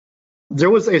changed. There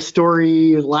was a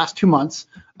story last 2 months.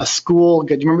 A school,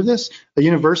 do you remember this? A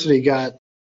university got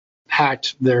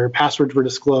hacked, their passwords were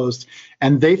disclosed,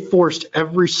 and they forced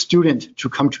every student to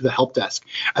come to the help desk.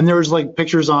 And there was like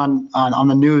pictures on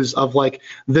the news of like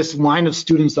this line of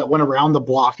students that went around the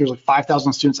block. There's like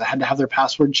 5,000 students that had to have their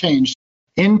password changed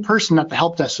in person at the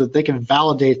help desk so that they can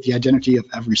validate the identity of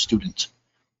every student.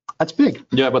 That's big.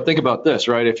 Yeah, but think about this,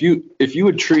 right? If you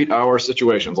would treat our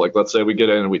situations, like let's say we get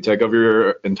in and we take over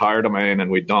your entire domain and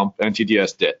we dump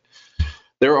NTDS DIT.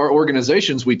 There are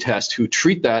organizations we test who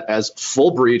treat that as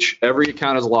full breach. Every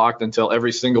account is locked until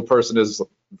every single person is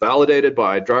validated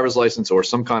by driver's license or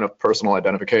some kind of personal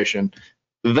identification.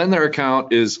 Then their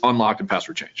account is unlocked and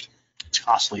password changed. It's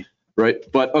costly.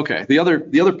 Right. But OK, the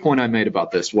other point I made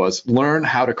about this was learn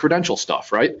how to credential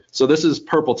stuff. Right. So this is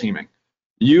purple teaming.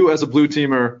 You as a blue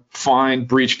teamer find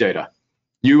breach data.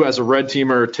 You as a red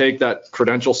teamer take that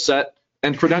credential set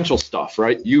and credential stuff.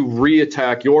 Right. You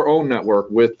re-attack your own network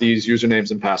with these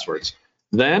usernames and passwords.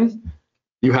 Then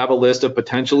you have a list of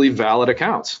potentially valid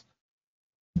accounts.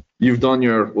 You've done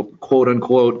your quote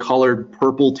unquote colored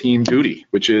purple team duty,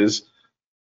 which is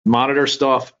monitor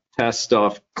stuff, test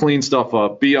stuff, clean stuff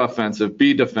up, be offensive,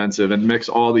 be defensive, and mix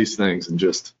all these things. And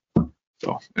just,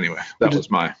 so anyway, that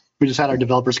was my. We just had our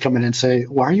developers come in and say,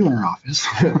 why are you in our office?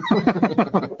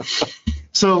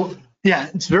 So yeah,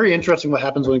 it's very interesting what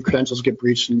happens when credentials get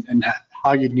breached and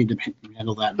how you need to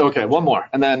handle that. Okay, one more.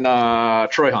 And then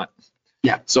Troy Hunt.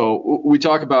 Yeah. So we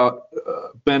talk about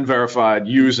Ben Verified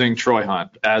using Troy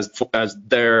Hunt as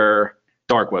their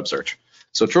dark web search.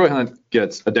 So Troy Hunt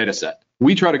gets a data set.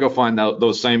 We try to go find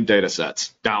those same data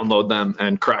sets, download them,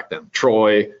 and crack them.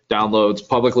 Troy downloads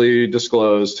publicly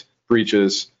disclosed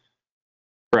breaches,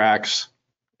 cracks,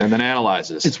 and then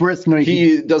analyzes. It's worth noting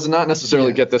he does not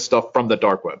necessarily get this stuff from the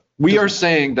dark web. We are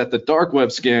saying that the dark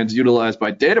web scans utilized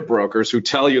by data brokers who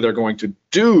tell you they're going to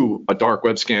do a dark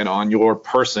web scan on your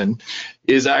person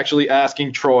is actually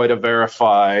asking Troy to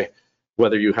verify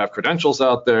whether you have credentials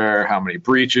out there, how many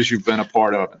breaches you've been a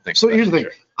part of, and things. So here's the thing.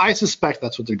 I suspect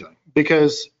that's what they're doing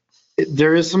because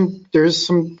there is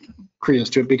some credence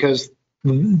to it because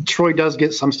Troy does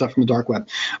get some stuff from the dark web.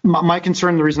 My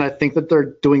concern, the reason I think that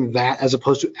they're doing that as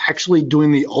opposed to actually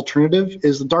doing the alternative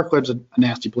is the dark web's a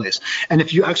nasty place. And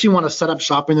if you actually want to set up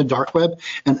shop in the dark web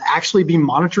and actually be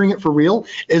monitoring it for real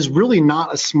is really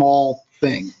not a small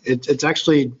thing. It's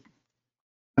actually,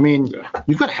 I mean,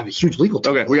 you've got to have a huge legal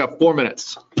team. Okay, we got 4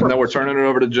 minutes. And then we're turning it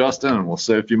over to Justin, and we'll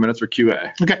save a few minutes for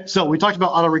QA. Okay, so we talked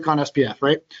about auto recon SPF,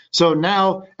 right? So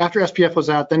now, after SPF was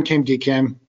out, then came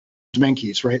DKIM, domain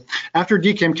keys, right? After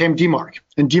DKIM came DMARC,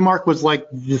 and DMARC was like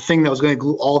the thing that was going to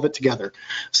glue all of it together.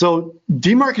 So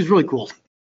DMARC is really cool.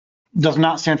 Does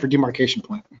not stand for demarcation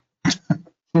point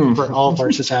for all of our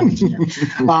sysadmins in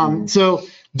here. So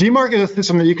DMARC is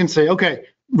something that you can say, okay,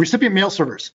 recipient mail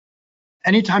servers.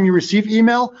 Anytime you receive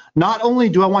email, not only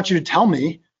do I want you to tell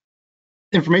me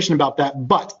information about that,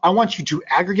 but I want you to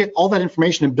aggregate all that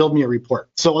information and build me a report.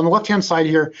 So on the left-hand side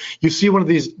here, you see one of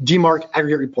these DMARC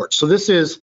aggregate reports. So this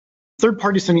is third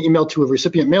party sending email to a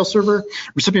recipient mail server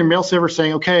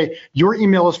saying, okay, your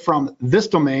email is from this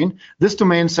domain. This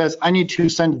domain says I need to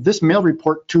send this mail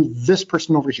report to this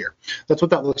person over here. That's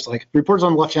what that looks like. The report is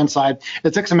on the left-hand side.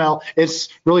 It's XML. It's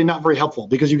really not very helpful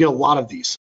because you get a lot of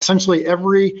these. Essentially,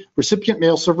 every recipient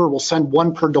mail server will send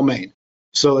one per domain.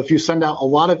 So if you send out a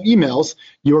lot of emails,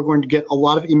 you are going to get a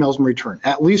lot of emails in return,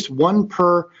 at least one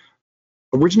per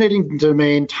originating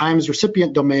domain times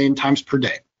recipient domain times per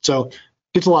day. So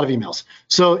it's a lot of emails.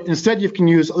 So instead, you can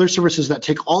use other services that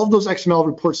take all of those XML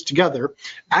reports together,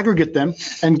 aggregate them,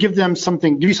 and give you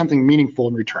something meaningful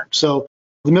in return. So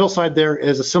the middle side there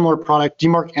is a similar product.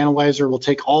 DMARC Analyzer will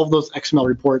take all of those XML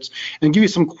reports and give you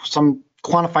some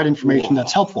quantified information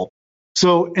that's helpful.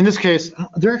 So in this case, are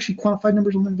there actually quantified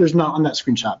numbers on there? There's not on that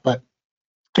screenshot, but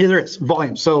yeah, there is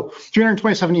volume. So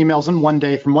 327 emails in one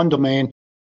day from one domain.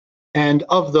 And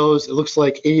of those, it looks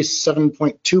like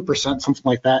 87.2%, something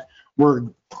like that, were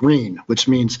green, which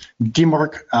means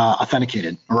DMARC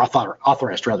authenticated or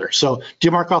authorized rather. So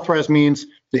DMARC authorized means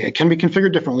it can be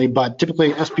configured differently, but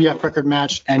typically SPF record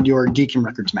matched and your DKIM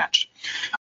records matched.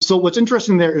 So what's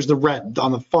interesting there is the red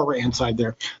on the far right-hand side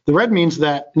there. The red means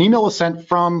that an email was sent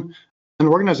from an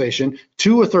organization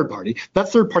to a third party. That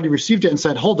third party received it and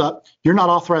said, hold up, you're not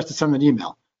authorized to send that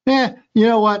email. You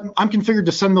know what? I'm configured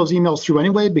to send those emails through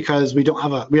anyway because we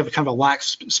have a kind of a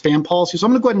lax spam policy. So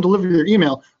I'm going to go ahead and deliver your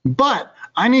email, but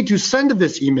I need to send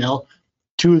this email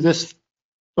to this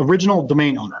original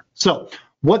domain owner. So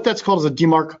what that's called is a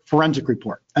DMARC forensic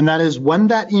report. And that is when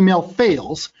that email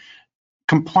fails,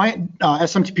 compliant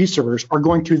SMTP servers are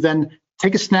going to then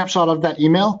take a snapshot of that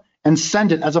email and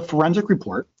send it as a forensic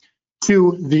report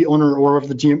to the owner or of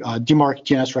the DMARC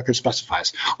DNS record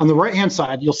specifies. On the right-hand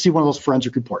side, you'll see one of those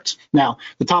forensic reports. Now,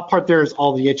 the top part there is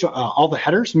all the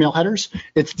headers, mail headers.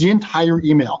 It's the entire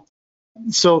email.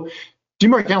 So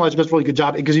DMARC Analyzer does a really good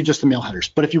job. It gives you just the mail headers.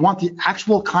 But if you want the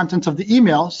actual contents of the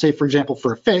email, say, for example,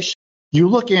 for a phish, you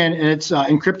look in and it's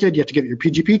encrypted. You have to give it your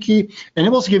PGP key, and it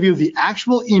will also give you the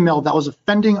actual email that was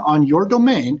offending on your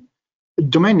domain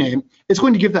name. It's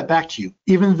going to give that back to you,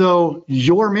 even though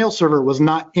your mail server was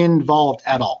not involved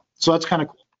at all. So that's kind of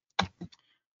cool.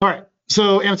 All right,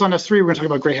 so Amazon S3, we're going to talk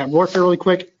about Gray Hat Warfare really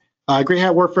quick. Gray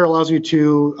Hat Warfare allows you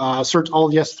to search all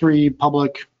the S3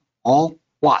 public,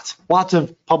 lots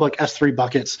of public S3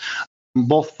 buckets,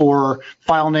 both for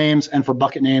file names and for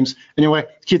bucket names. Anyway,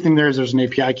 the key thing there is there's an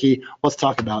API key. Let's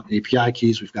talk about API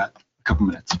keys. We've got a couple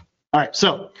minutes. All right,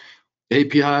 so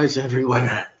APIs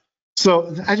everywhere.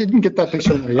 So I didn't get that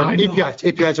picture in there yet.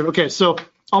 APIs. Okay, so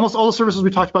almost all the services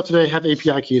we talked about today have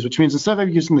API keys, which means instead of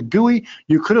using the GUI,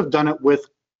 you could have done it with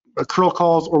curl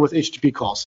calls or with HTTP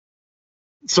calls.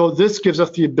 So this gives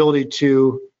us the ability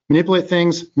to manipulate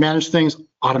things, manage things,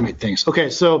 automate things. Okay,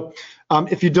 so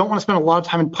if you don't want to spend a lot of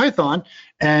time in Python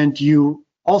and you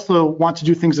also want to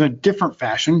do things in a different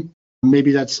fashion,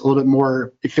 maybe that's a little bit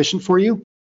more efficient for you,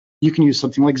 you can use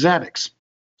something like Zabbix.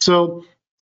 So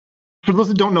for those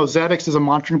that don't know, Zabbix is a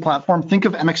monitoring platform. Think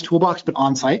of MX Toolbox, but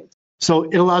on-site. So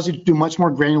it allows you to do much more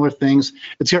granular things.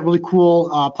 It's got really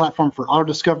cool platform for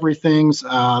auto-discovery things,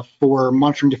 for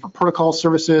monitoring different protocol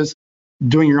services,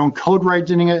 doing your own code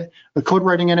writing in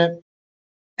it.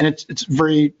 And it's a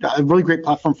really great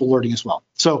platform for alerting as well.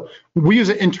 So we use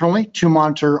it internally to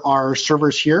monitor our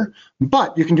servers here,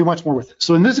 but you can do much more with it.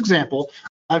 So in this example,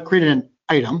 I've created an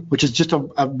item, which is just a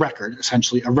record,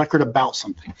 essentially, a record about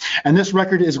something. And this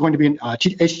record is going to be an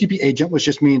HTTP agent, which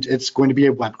just means it's going to be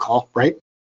a web call, right?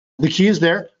 The key is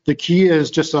there. The key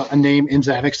is just a name in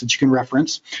Zabbix that you can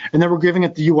reference. And then we're giving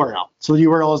it the URL. So the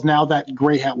URL is now that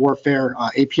Gray Hat Warfare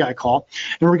API call.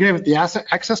 And we're giving it the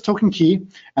access token key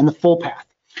and the full path.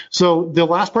 So the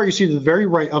last part you see to the very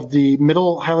right of the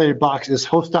middle highlighted box is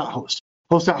host.host.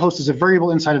 Host.host is a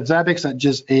variable inside of Zabbix that's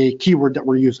just a keyword that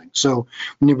we're using. So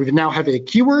we now have a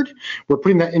keyword. We're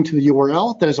putting that into the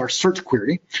URL. That is our search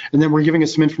query. And then we're giving it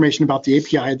some information about the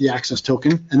API, the access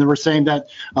token. And then we're saying that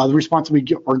the response we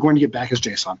are going to get back is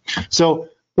JSON. So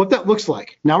what that looks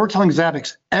like, now we're telling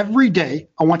Zabbix, every day,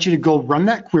 I want you to go run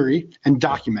that query and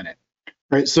document it,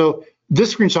 right? So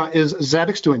this screenshot is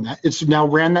Zabbix doing that. It's now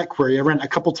ran that query. I ran it a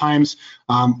couple times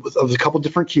with a couple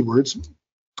different keywords.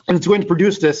 And it's going to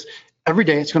produce this. Every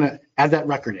day, it's going to add that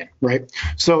record in, right?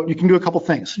 So you can do a couple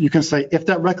things. You can say, if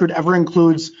that record ever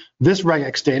includes this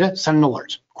regex data, send an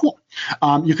alert. Cool.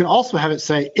 You can also have it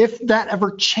say, if that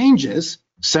ever changes,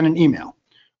 send an email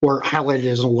or highlight it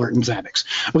as an alert in Zabbix.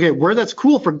 Okay, where that's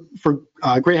cool for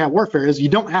Gray Hat Warfare is you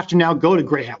don't have to now go to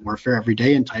Gray Hat Warfare every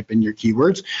day and type in your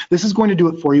keywords. This is going to do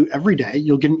it for you every day.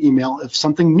 You'll get an email if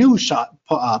something new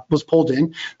was pulled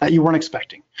in that you weren't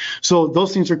expecting. So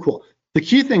those things are cool. The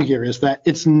key thing here is that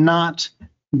it's not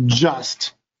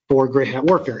just for Gray Hat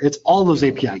Warfare. It's all those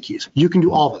API keys. You can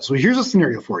do all of it. So here's a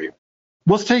scenario for you.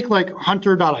 Let's take like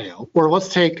hunter.io, or let's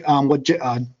take what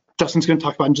Justin's going to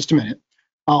talk about in just a minute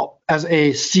as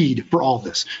a seed for all of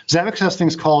this. Zabbix has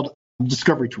things called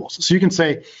discovery tools. So you can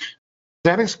say,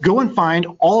 Zabbix, go and find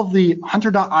all of the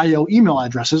hunter.io email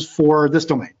addresses for this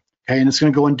domain. Okay, and it's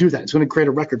going to go and do that. It's going to create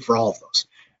a record for all of those.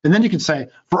 And then you can say,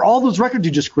 for all those records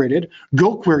you just created,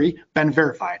 go query been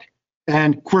verified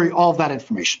and query all of that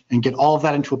information and get all of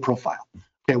that into a profile.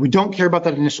 Okay, we don't care about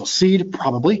that initial seed,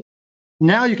 probably.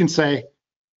 Now you can say,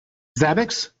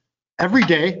 Zabbix, every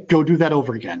day, go do that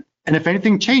over again. And if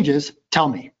anything changes, tell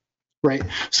me, right?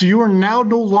 So you are now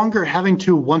no longer having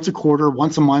to, once a quarter,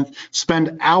 once a month,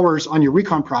 spend hours on your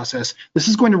Recon process. This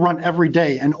is going to run every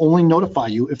day and only notify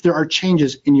you if there are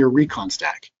changes in your Recon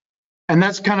stack. And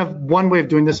that's kind of one way of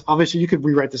doing this. Obviously, you could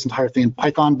rewrite this entire thing in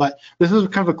Python, but this is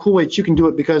kind of a cool way that you can do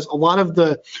it because a lot of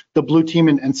the blue team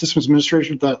and systems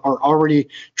administrators that are already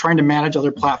trying to manage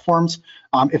other platforms,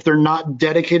 if they're not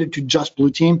dedicated to just blue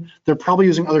team, they're probably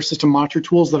using other system monitor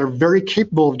tools that are very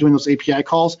capable of doing those API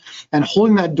calls and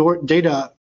holding that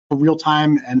data for real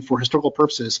time and for historical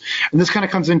purposes. And this kind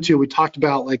of comes into, we talked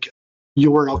about like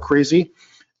URL crazy,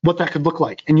 what that could look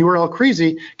like. And URL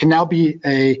crazy can now be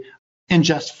a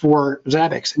ingest for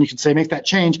Zabbix, and you can say make that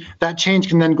change. That change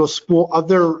can then go spool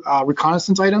other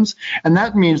reconnaissance items, and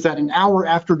that means that an hour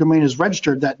after a domain is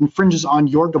registered that infringes on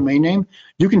your domain name,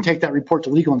 you can take that report to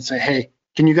legal and say, hey,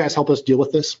 can you guys help us deal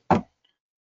with this? That's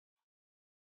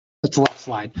the last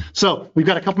slide. So we've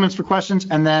got a couple minutes for questions,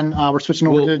 and then we're switching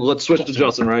over to let's switch to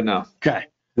Justin right now. Okay.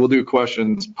 We'll do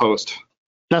questions post.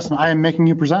 Justin, I am making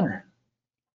you presenter.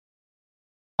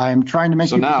 I'm trying to make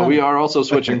So you now present we it. are also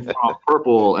switching from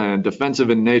purple and defensive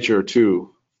in nature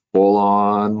to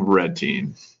full-on red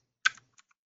team.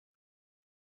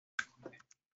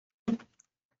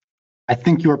 I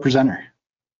think you're a presenter.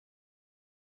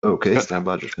 Okay, stand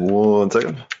by just 1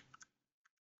 second.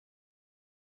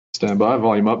 Stand by,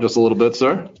 volume up just a little bit,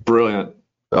 sir. Brilliant.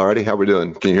 Alrighty, how we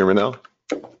doing? Can you hear me now?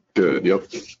 Good, yep.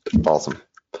 Awesome.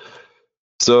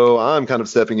 So I'm kind of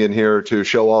stepping in here to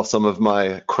show off some of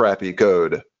my crappy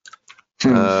code.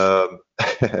 So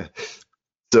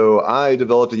I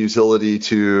developed a utility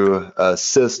to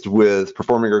assist with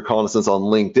performing reconnaissance on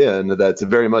LinkedIn that's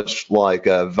very much like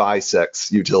a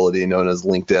Visex utility known as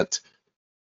LinkedIn.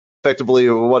 Effectively,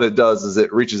 what it does is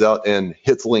it reaches out and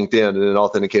hits LinkedIn in an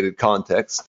authenticated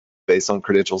context based on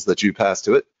credentials that you pass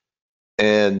to it,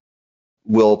 and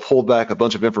will pull back a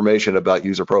bunch of information about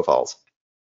user profiles.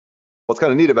 What's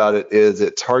kind of neat about it is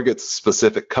it targets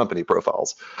specific company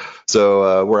profiles.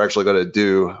 So we're actually going to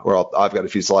do, well, I've got a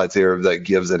few slides here that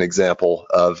gives an example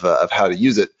of how to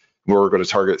use it. We're going to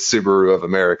target Subaru of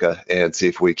America and see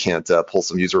if we can't pull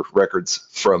some user records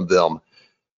from them.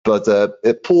 But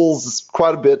it pulls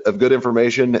quite a bit of good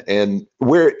information, and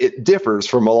where it differs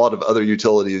from a lot of other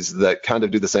utilities that kind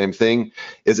of do the same thing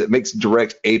is it makes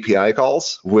direct API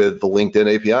calls with the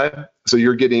LinkedIn API. So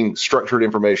you're getting structured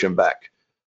information back,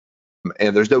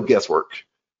 and there's no guesswork.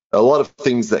 A lot of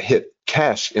things that hit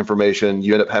cache information,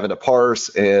 you end up having to parse,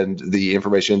 and the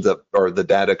information ends up, or the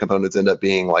data components end up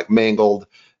being like mangled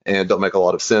and don't make a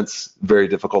lot of sense. Very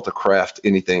difficult to craft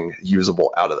anything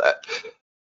usable out of that.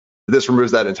 This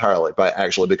removes that entirely by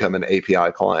actually becoming an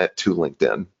API client to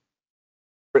LinkedIn.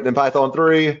 Written in Python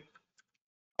 3,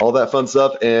 all that fun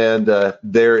stuff, and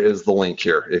there is the link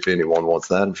here if anyone wants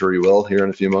that. I'm sure you will here in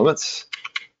a few moments.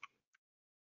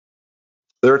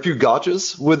 There are a few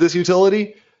gotchas with this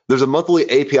utility. There's a monthly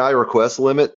API request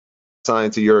limit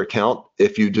assigned to your account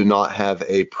if you do not have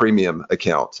a premium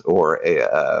account, or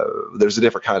there's a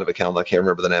different kind of account. I can't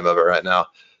remember the name of it right now.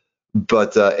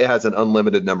 But it has an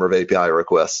unlimited number of API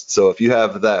requests. So if you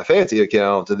have that fancy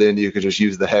account, then you can just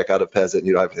use the heck out of Peasant and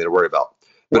you don't have anything to worry about.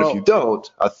 But if you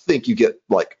don't, I think you get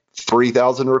like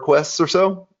 3,000 requests or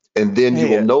so, and then you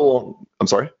will know. I'm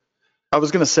sorry? I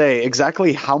was going to say,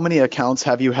 exactly how many accounts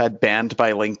have you had banned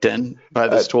by LinkedIn by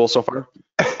this tool so far?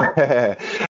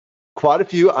 Quite a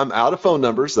few. I'm out of phone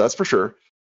numbers, that's for sure.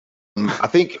 I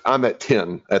think I'm at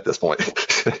 10 at this point.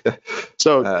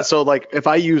 So like if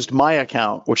I used my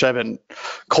account, which I've been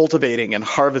cultivating and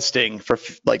harvesting for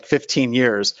like 15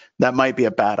 years, that might be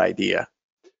a bad idea.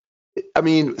 I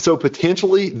mean, so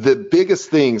potentially the biggest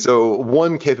thing, so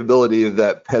one capability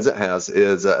that Peasant has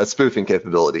is a spoofing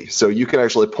capability. So you can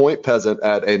actually point Peasant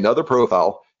at another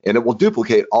profile and it will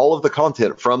duplicate all of the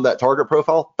content from that target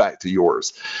profile back to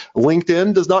yours.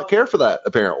 LinkedIn does not care for that,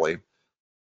 apparently.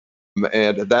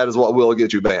 And that is what will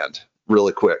get you banned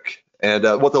really quick. And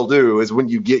what they'll do is when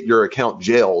you get your account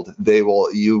jailed,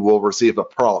 you will receive a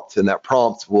prompt, and that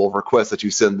prompt will request that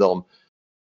you send them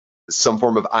some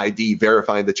form of ID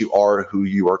verifying that you are who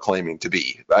you are claiming to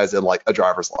be, as in like a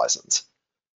driver's license.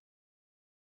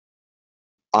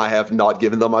 I have not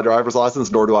given them my driver's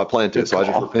license, nor do I plan to, so I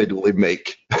just repeatedly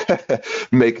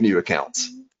make new accounts.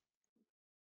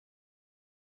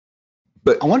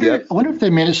 But I wonder if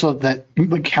they made it so that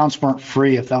accounts weren't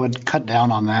free, if that would cut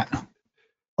down on that.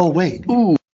 Oh, wait.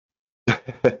 Ooh.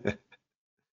 I'm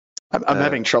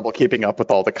having trouble keeping up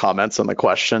with all the comments and the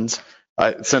questions,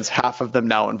 since half of them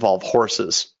now involve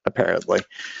horses, apparently.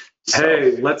 So.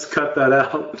 Hey, let's cut that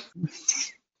out.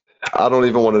 I don't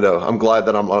even want to know. I'm glad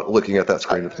that I'm looking at that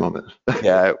screen at the moment.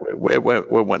 Yeah, it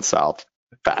went south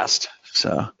fast.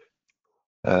 So,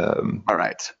 all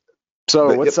right.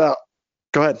 So what's up?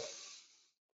 Go ahead.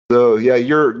 So yeah,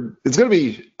 it's going to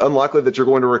be unlikely that you're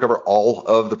going to recover all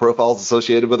of the profiles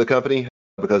associated with a company,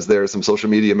 because there's some social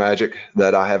media magic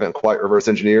that I haven't quite reverse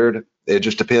engineered. It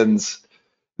just depends.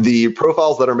 The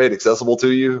profiles that are made accessible to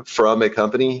you from a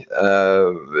company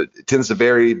it tends to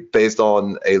vary based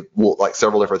on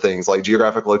several different things, like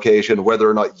geographic location, whether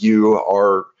or not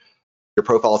your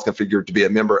profile is configured to be a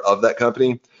member of that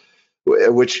company,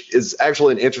 which is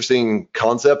actually an interesting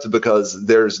concept because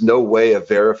there's no way of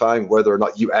verifying whether or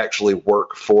not you actually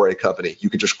work for a company.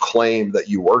 You can just claim that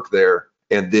you work there,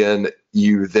 and then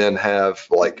you have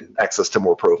like access to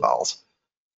more profiles.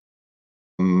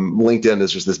 LinkedIn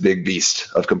is just this big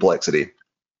beast of complexity.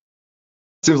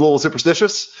 Seems a little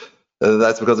superstitious.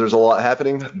 That's because there's a lot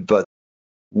happening, but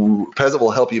Peasant will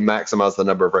help you maximize the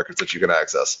number of records that you can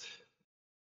access.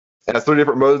 It has 3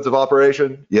 different modes of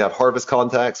operation. You have harvest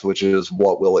contacts, which is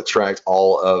what will extract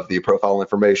all of the profile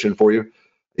information for you.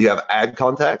 You have add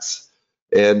contacts,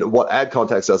 And what add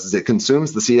contacts does is it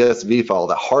consumes the CSV file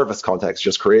that harvest contacts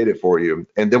just created for you,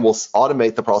 and then we'll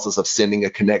automate the process of sending a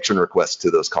connection request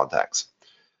to those contacts.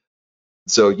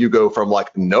 So you go from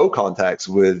like no contacts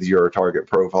with your target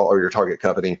profile or your target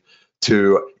company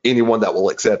to anyone that will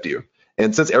accept you.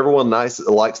 And since everyone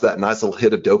likes that nice little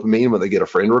hit of dopamine when they get a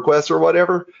friend request or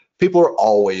whatever, people are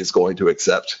always going to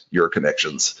accept your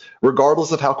connections.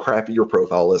 Regardless of how crappy your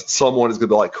profile is, someone is going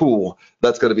to be like, cool,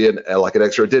 that's going to be like an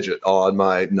extra digit on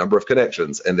my number of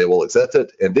connections, and they will accept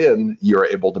it. And then you're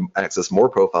able to access more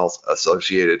profiles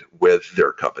associated with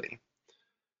their company.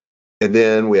 And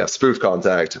then we have spoof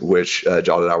contact, which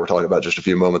John and I were talking about just a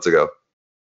few moments ago.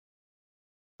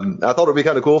 I thought it'd be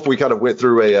kind of cool if we kind of went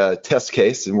through a test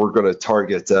case, and we're going to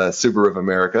target Subaru of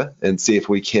America and see if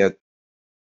we can't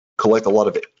collect a lot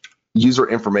of user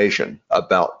information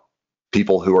about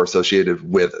people who are associated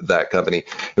with that company.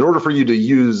 In order for you to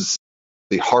use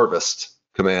the harvest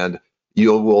command,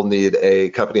 you will need a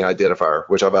company identifier,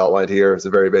 which I've outlined here. It's a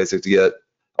very basic to get,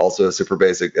 also a super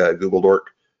basic Google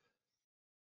dork.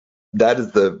 That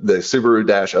is the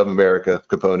Subaru of America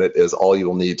component is all you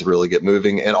will need to really get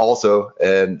moving, and also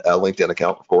a LinkedIn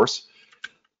account, of course.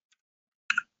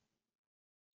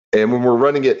 And when we're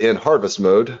running it in harvest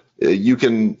mode, you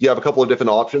have a couple of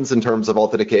different options in terms of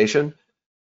authentication.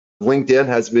 LinkedIn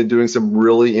has been doing some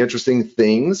really interesting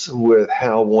things with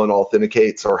how one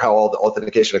authenticates or how all the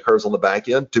authentication occurs on the back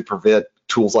end to prevent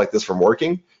tools like this from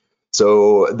working.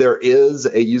 So there is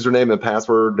a username and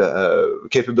password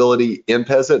capability in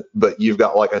Peasant, but you've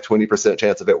got like a 20%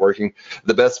 chance of it working.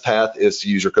 The best path is to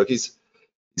use your cookies.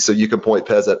 So you can point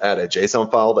Peasant at a JSON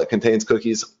file that contains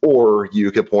cookies, or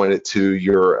you can point it to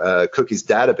your cookies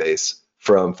database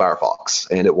from Firefox,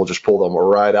 and it will just pull them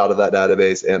right out of that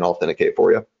database and authenticate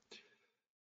for you.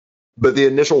 But the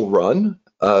initial run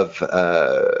of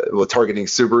targeting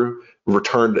Subaru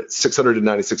returned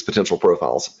 696 potential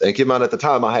profiles. And keep in mind, at the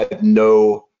time, I had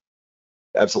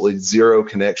absolutely zero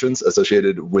connections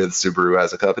associated with Subaru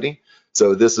as a company.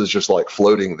 So this is just like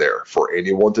floating there for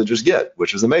anyone to just get,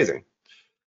 which is amazing.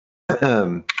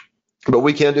 But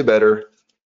we can do better.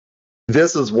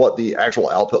 This is what the actual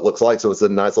output looks like. So it's a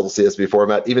nice little CSV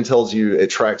format. Even tells you, it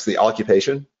tracks the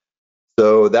occupation.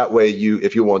 So that way,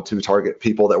 if you want to target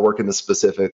people that work in a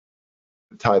specific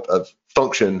type of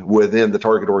function within the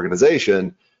target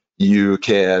organization, you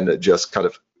can just kind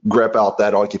of grep out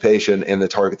that occupation and then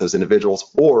target those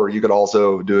individuals. Or you could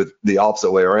also do it the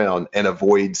opposite way around and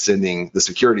avoid sending the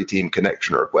security team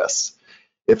connection requests.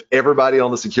 If everybody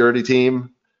on the security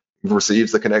team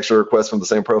receives the connection request from the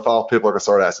same profile, people are going to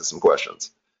start asking some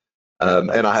questions.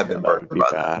 And I have been burned by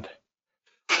that.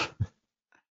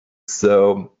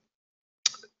 So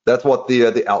that's what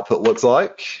the output looks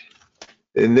like.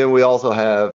 And then we also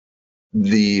have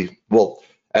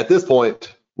at this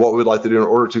point, what we'd like to do in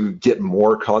order to get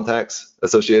more contacts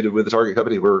associated with the target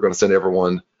company, we're going to send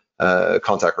everyone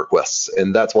contact requests.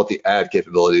 And that's what the add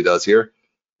capability does here.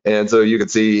 And so you can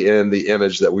see in the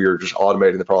image that we are just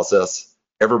automating the process.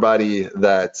 Everybody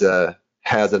that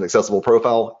has an accessible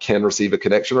profile can receive a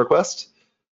connection request.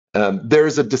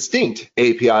 There's a distinct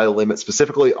API limit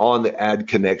specifically on the add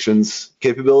connections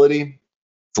capability.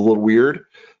 It's a little weird.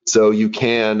 So you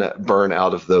can burn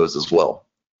out of those as well.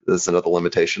 This is another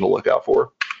limitation to look out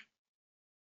for.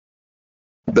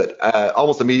 But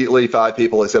almost immediately, 5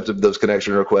 people accepted those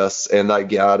connection requests, and that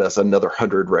got us another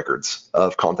 100 records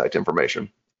of contact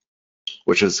information,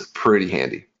 which is pretty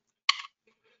handy.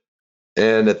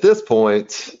 And at this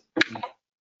point,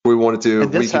 we wanted to,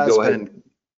 we could go ahead.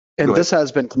 And this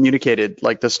has been communicated,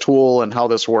 like this tool and how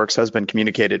this works has been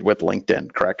communicated with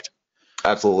LinkedIn, correct?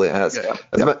 Absolutely, it has. Yeah.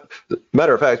 As a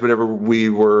matter of fact, whenever we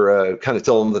were kind of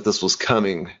telling them that this was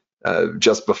coming,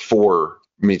 just before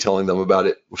me telling them about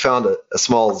it, we found a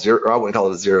small zero, I wouldn't call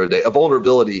it a 0 day, a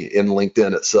vulnerability in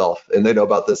LinkedIn itself, and they know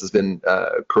about this has been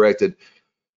corrected.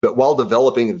 But while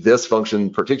developing this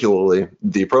function, particularly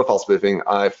the profile spoofing,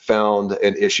 I found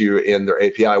an issue in their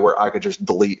API where I could just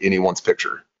delete anyone's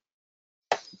picture.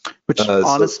 Which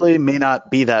honestly may not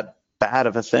be that bad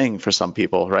of a thing for some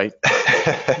people, right?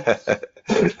 I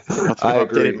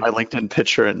updated my LinkedIn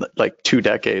picture in like 2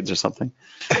 decades or something.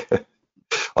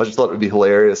 I just thought it would be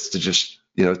hilarious to just,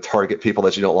 target people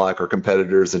that you don't like or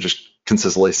competitors and just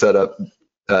consistently set up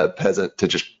Peasant to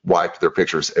just wipe their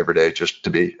pictures every day just to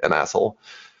be an asshole.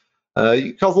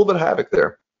 You cause a little bit of havoc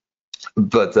there.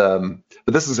 But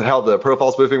this is how the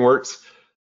profile spoofing works.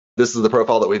 This is the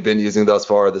profile that we've been using thus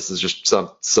far. This is just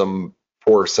some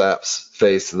poor sap's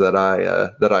face that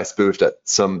I spoofed at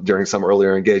during some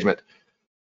earlier engagement.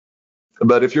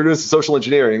 But if you're doing some social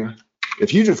engineering,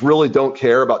 If you just really don't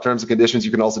care about terms and conditions,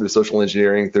 you can also do social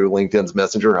engineering through LinkedIn's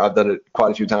Messenger. I've done it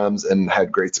quite a few times and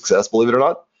had great success, believe it or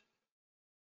not.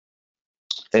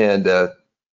 And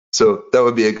so that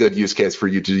would be a good use case for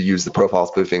you to use the profile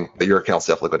spoofing, but your account's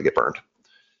definitely going to get burned.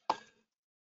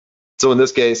 So in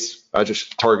this case, I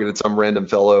just targeted some random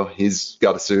fellow. He's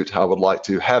got a suit. I would like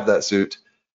to have that suit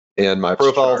in my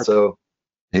profile. Sharp. So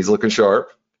he's looking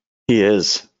sharp. He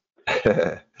is.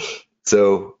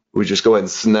 So we just go ahead and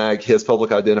snag his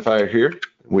public identifier here.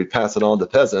 We pass it on to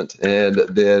peasant. And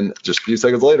then just a few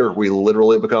seconds later, we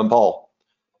literally become Paul.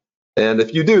 And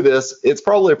if you do this, it's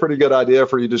probably a pretty good idea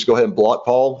for you to just go ahead and block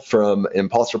Paul from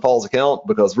imposter Paul's account,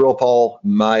 because real Paul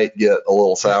might get a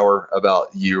little sour about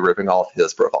you ripping off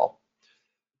his profile.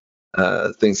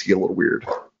 Things can get a little weird.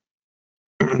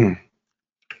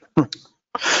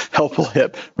 Helpful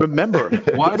hip. Remember,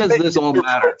 Why does this all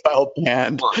matter? profile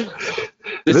banned.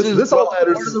 This all all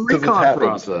matters part of the because it's recon happening.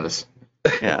 process.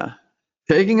 Yeah.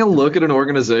 Taking a look at an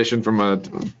organization from a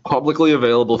publicly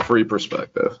available free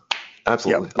perspective.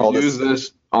 Absolutely. Yep. All Use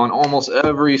this on almost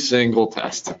every single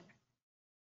test.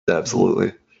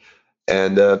 Absolutely.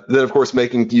 And then, of course,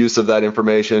 making use of that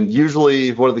information.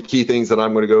 Usually, one of the key things that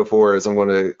I'm going to go for is I'm going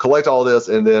to collect all this,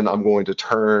 and then I'm going to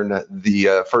turn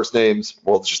the first names,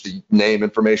 well, just the name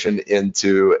information,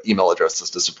 into email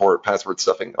addresses to support password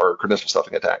stuffing or credential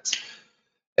stuffing attacks.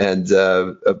 And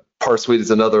ParseSuite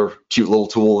is another cute little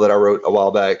tool that I wrote a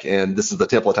while back, and this is the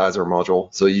templatizer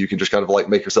module. So you can just kind of like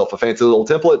make yourself a fancy little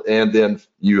template, and then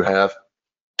you have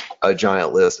a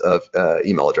giant list of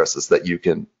email addresses that you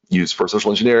can use for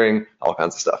social engineering, all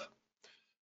kinds of stuff.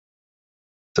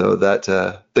 So that,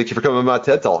 thank you for coming to my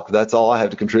TED Talk. That's all I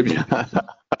have to contribute.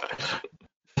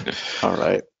 All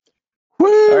right. Woo!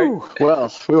 All right.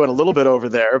 Well, we went a little bit over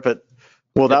there, but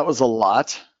that was a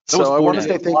lot. So I want to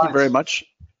say thank you very much.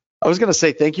 I was going to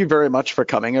say thank you very much for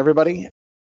coming, everybody.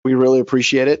 We really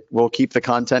appreciate it. We'll keep the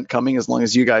content coming as long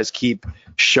as you guys keep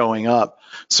showing up.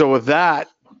 So with that,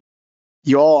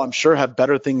 you all, I'm sure, have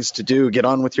better things to do. Get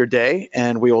on with your day,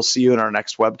 and we will see you in our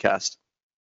next webcast.